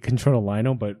they control a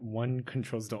Lino, but one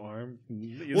controls the arm.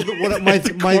 Well, my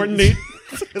coordinate.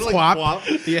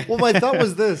 Like, yeah. Well, my thought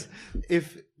was this: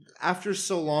 if after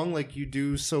so long, like you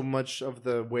do so much of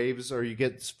the waves, or you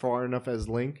get far enough as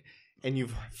Link, and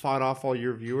you've fought off all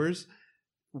your viewers,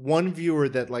 one viewer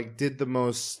that like did the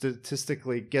most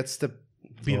statistically gets to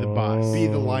be the boss, be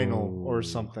the Lionel or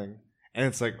something, and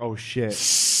it's like, oh shit.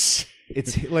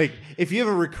 It's like if you have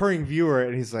a recurring viewer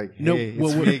and he's like, "Hey,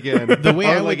 it's me again." The way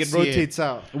I like would it rotates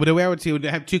out. Well, the way I would see it would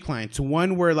have two clients.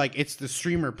 One where like it's the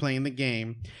streamer playing the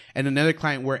game, and another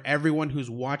client where everyone who's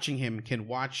watching him can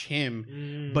watch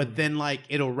him. But then like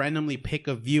it'll randomly pick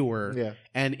a viewer,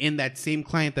 and in that same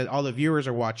client that all the viewers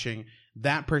are watching,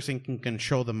 that person can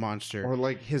control the monster. Or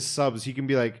like his subs, he can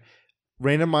be like,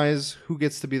 randomize who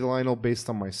gets to be the Lionel based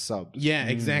on my subs. Yeah,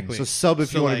 exactly. So sub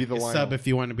if you want to be the Lionel. Sub if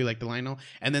you want to be like the Lionel.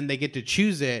 And then they get to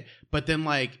choose it. But then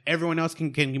like everyone else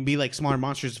can be like smaller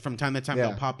monsters from time to time.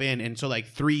 They'll pop in. And so like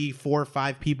 3, 4,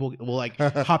 5 people will like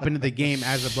hop into the game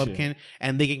as a Blubkin.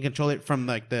 And they can control it from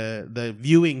like the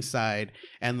viewing side.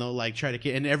 And they'll like try to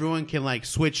get, and everyone can like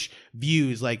switch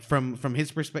views like from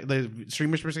his perspective, the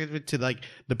streamer's perspective to like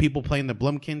the people playing the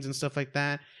Blumkins and stuff like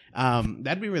that.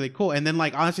 That'd be really cool. And then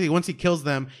like honestly, once he kills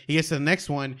them, he gets to the next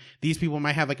one. These people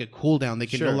might have like a cooldown. They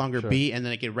can no longer be, and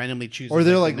then they can randomly choose. Or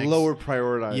they're like lower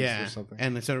prioritized or something.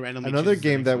 And so randomly. Another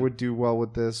game that would do well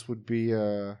with this would be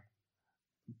WWE.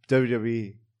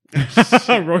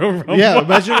 Royal Rumble. Yeah,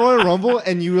 imagine Royal Rumble,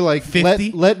 and you were like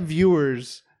let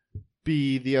viewers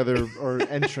be the other or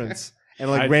entrants. And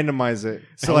like randomize it.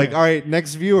 So like, all right,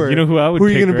 next viewer. You know who I would? Who are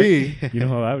you gonna be? You know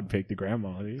who I would pick? The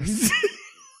grandma. I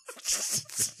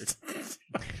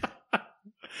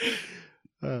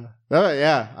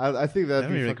think that'd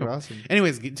be really fucking awesome.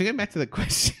 Anyways, to get back to the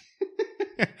question,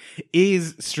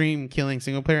 is stream killing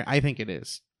single player? I think it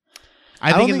is.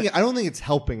 I don't think it's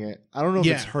helping it. I don't know if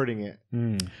it's hurting it.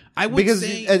 I would because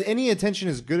say any attention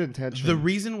is good attention. The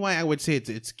reason why I would say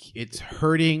it's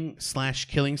hurting /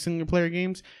 killing single player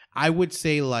games, I would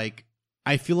say like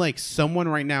I feel like someone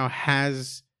right now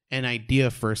has an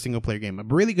idea for a single player game, a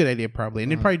really good idea probably,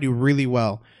 and it'd probably do really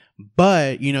well.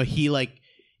 But you know, he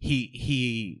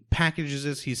packages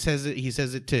this, he says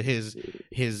it to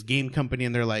his game company,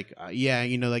 and they're like, yeah,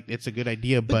 you know, like it's a good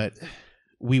idea, but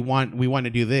we want to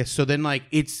do this. So then like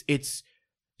it's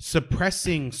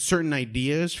suppressing certain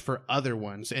ideas for other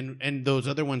ones, and those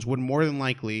other ones would more than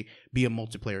likely be a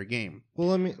multiplayer game. Well,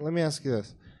 let me ask you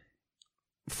this.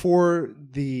 For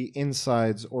the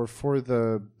insides, or for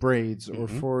the braids, or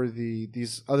for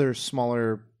these other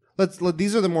smaller,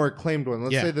 these are the more acclaimed ones.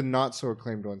 Let's say the not so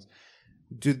acclaimed ones.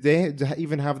 Do they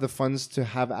even have the funds to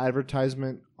have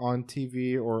advertisement on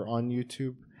TV or on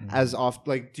YouTube as often?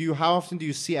 Like, how often do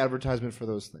you see advertisement for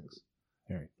those things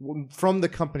from the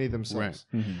company themselves?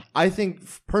 Right. I think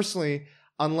personally,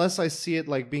 unless I see it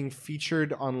like being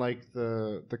featured on like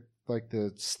the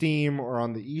Steam or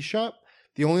on the eShop.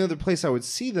 The only other place I would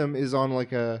see them is on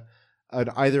like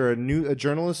either a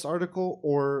journalist article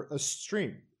or a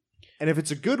stream. And if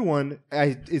it's a good one,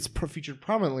 it's featured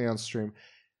prominently on stream.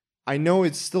 I know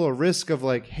it's still a risk of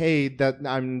like, hey, that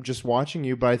I'm just watching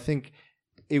you, but I think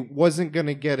it wasn't going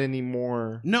to get any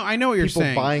more. No, I know what you're people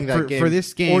saying. buying that game for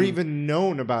this game, or even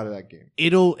known about that game.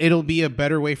 It'll be a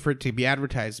better way for it to be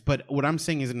advertised. But what I'm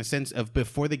saying is, in a sense of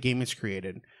before the game is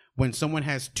created, when someone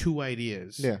has two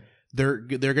ideas, they're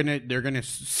gonna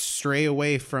stray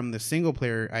away from the single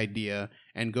player idea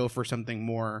and go for something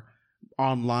more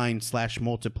online /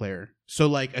 multiplayer. So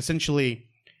like essentially,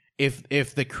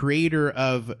 if the creator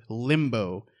of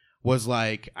Limbo was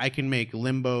like, I can make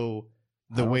Limbo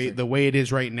the way it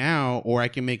is right now, or I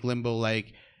can make Limbo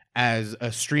like as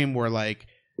a stream where like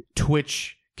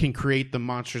Twitch can create the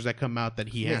monsters that come out that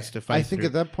he has to fight. I think through.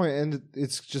 at that point, and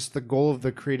it's just the goal of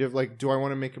the creative. Like, do I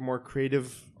want to make a more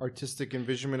creative, artistic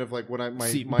envisionment of like what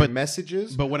my message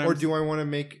is, or do I want to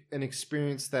make an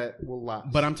experience that will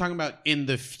last? But I'm talking about in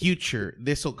the future.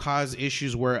 This will cause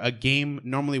issues where a game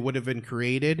normally would have been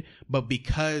created, but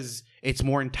because it's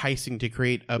more enticing to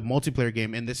create a multiplayer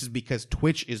game, and this is because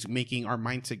Twitch is making our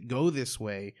mindset go this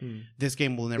way, this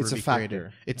game will never be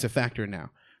created. It's a factor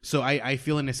now. So I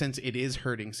feel in a sense it is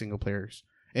hurting single players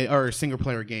or single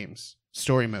player games,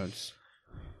 story modes.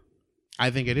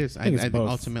 I think it is. I think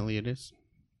ultimately it is.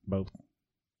 Both.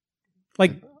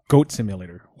 Like Goat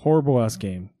Simulator. Horrible ass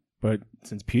game. But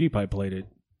since PewDiePie played it,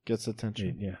 gets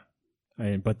attention.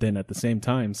 But then at the same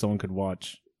time, someone could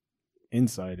watch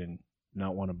Inside and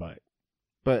not want to buy it.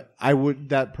 But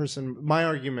my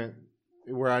argument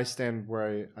where I stand,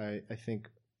 where I think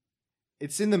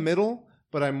it's in the middle,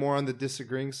 but I'm more on the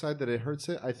disagreeing side that it hurts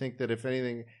it. I think that if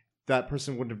anything, that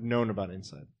person wouldn't have known about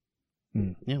Inside.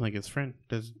 Yeah, like his friend.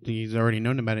 He's already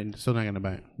known about it and still not going to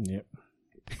buy it. Yep.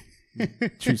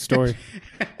 True story.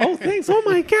 Oh, thanks. Oh,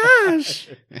 my gosh.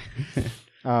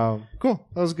 Cool.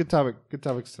 That was a good topic. Good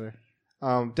topics today.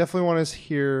 Definitely want to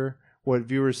hear what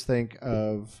viewers think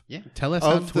of. Yeah, tell us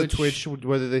of the Twitch,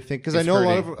 whether they think, because I know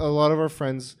a lot of our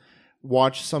friends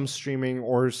watch some streaming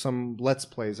or some Let's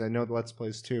Plays. I know the Let's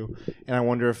Plays too, and I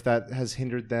wonder if that has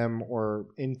hindered them or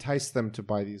enticed them to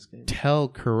buy these games. Tell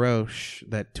Kurosh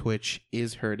that Twitch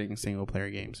is hurting single player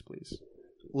games, please.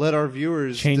 Let our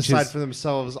viewers decide for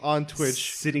themselves on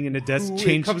Twitch. Sitting in a desk,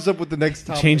 comes up with the next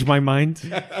topic. Change my mind.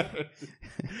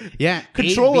 Yeah,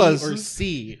 control A, B, us or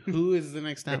C. Who is the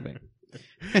next topic?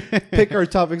 Pick our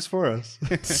topics for us,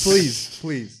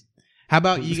 please. How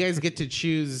about you guys get to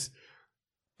choose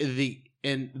the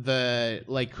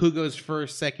who goes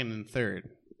first, second, and third?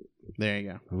 There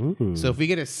you go. Ooh. So if we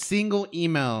get a single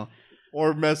email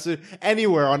or message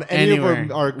anywhere on any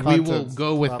of our we will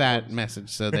go with that message.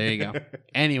 So there you go.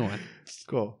 Anyone.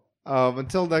 Cool.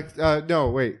 Until next. No,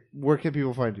 wait. Where can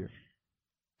people find you?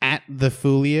 At the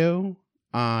Fulio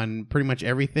on pretty much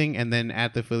everything, and then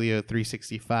at the Fulio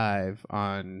 365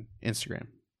 on Instagram.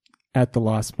 At the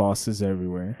Lost Bosses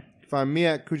everywhere. Find me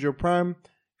at Cujo Prime.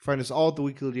 Find us all at the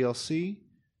Weekly DLC.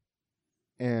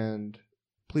 And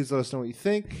please let us know what you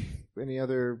think. Any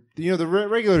other, the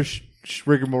regular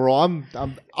rigmarole.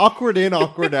 I'm awkward in,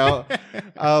 awkward out.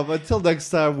 Until next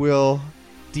time, we'll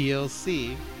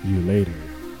DLC you later.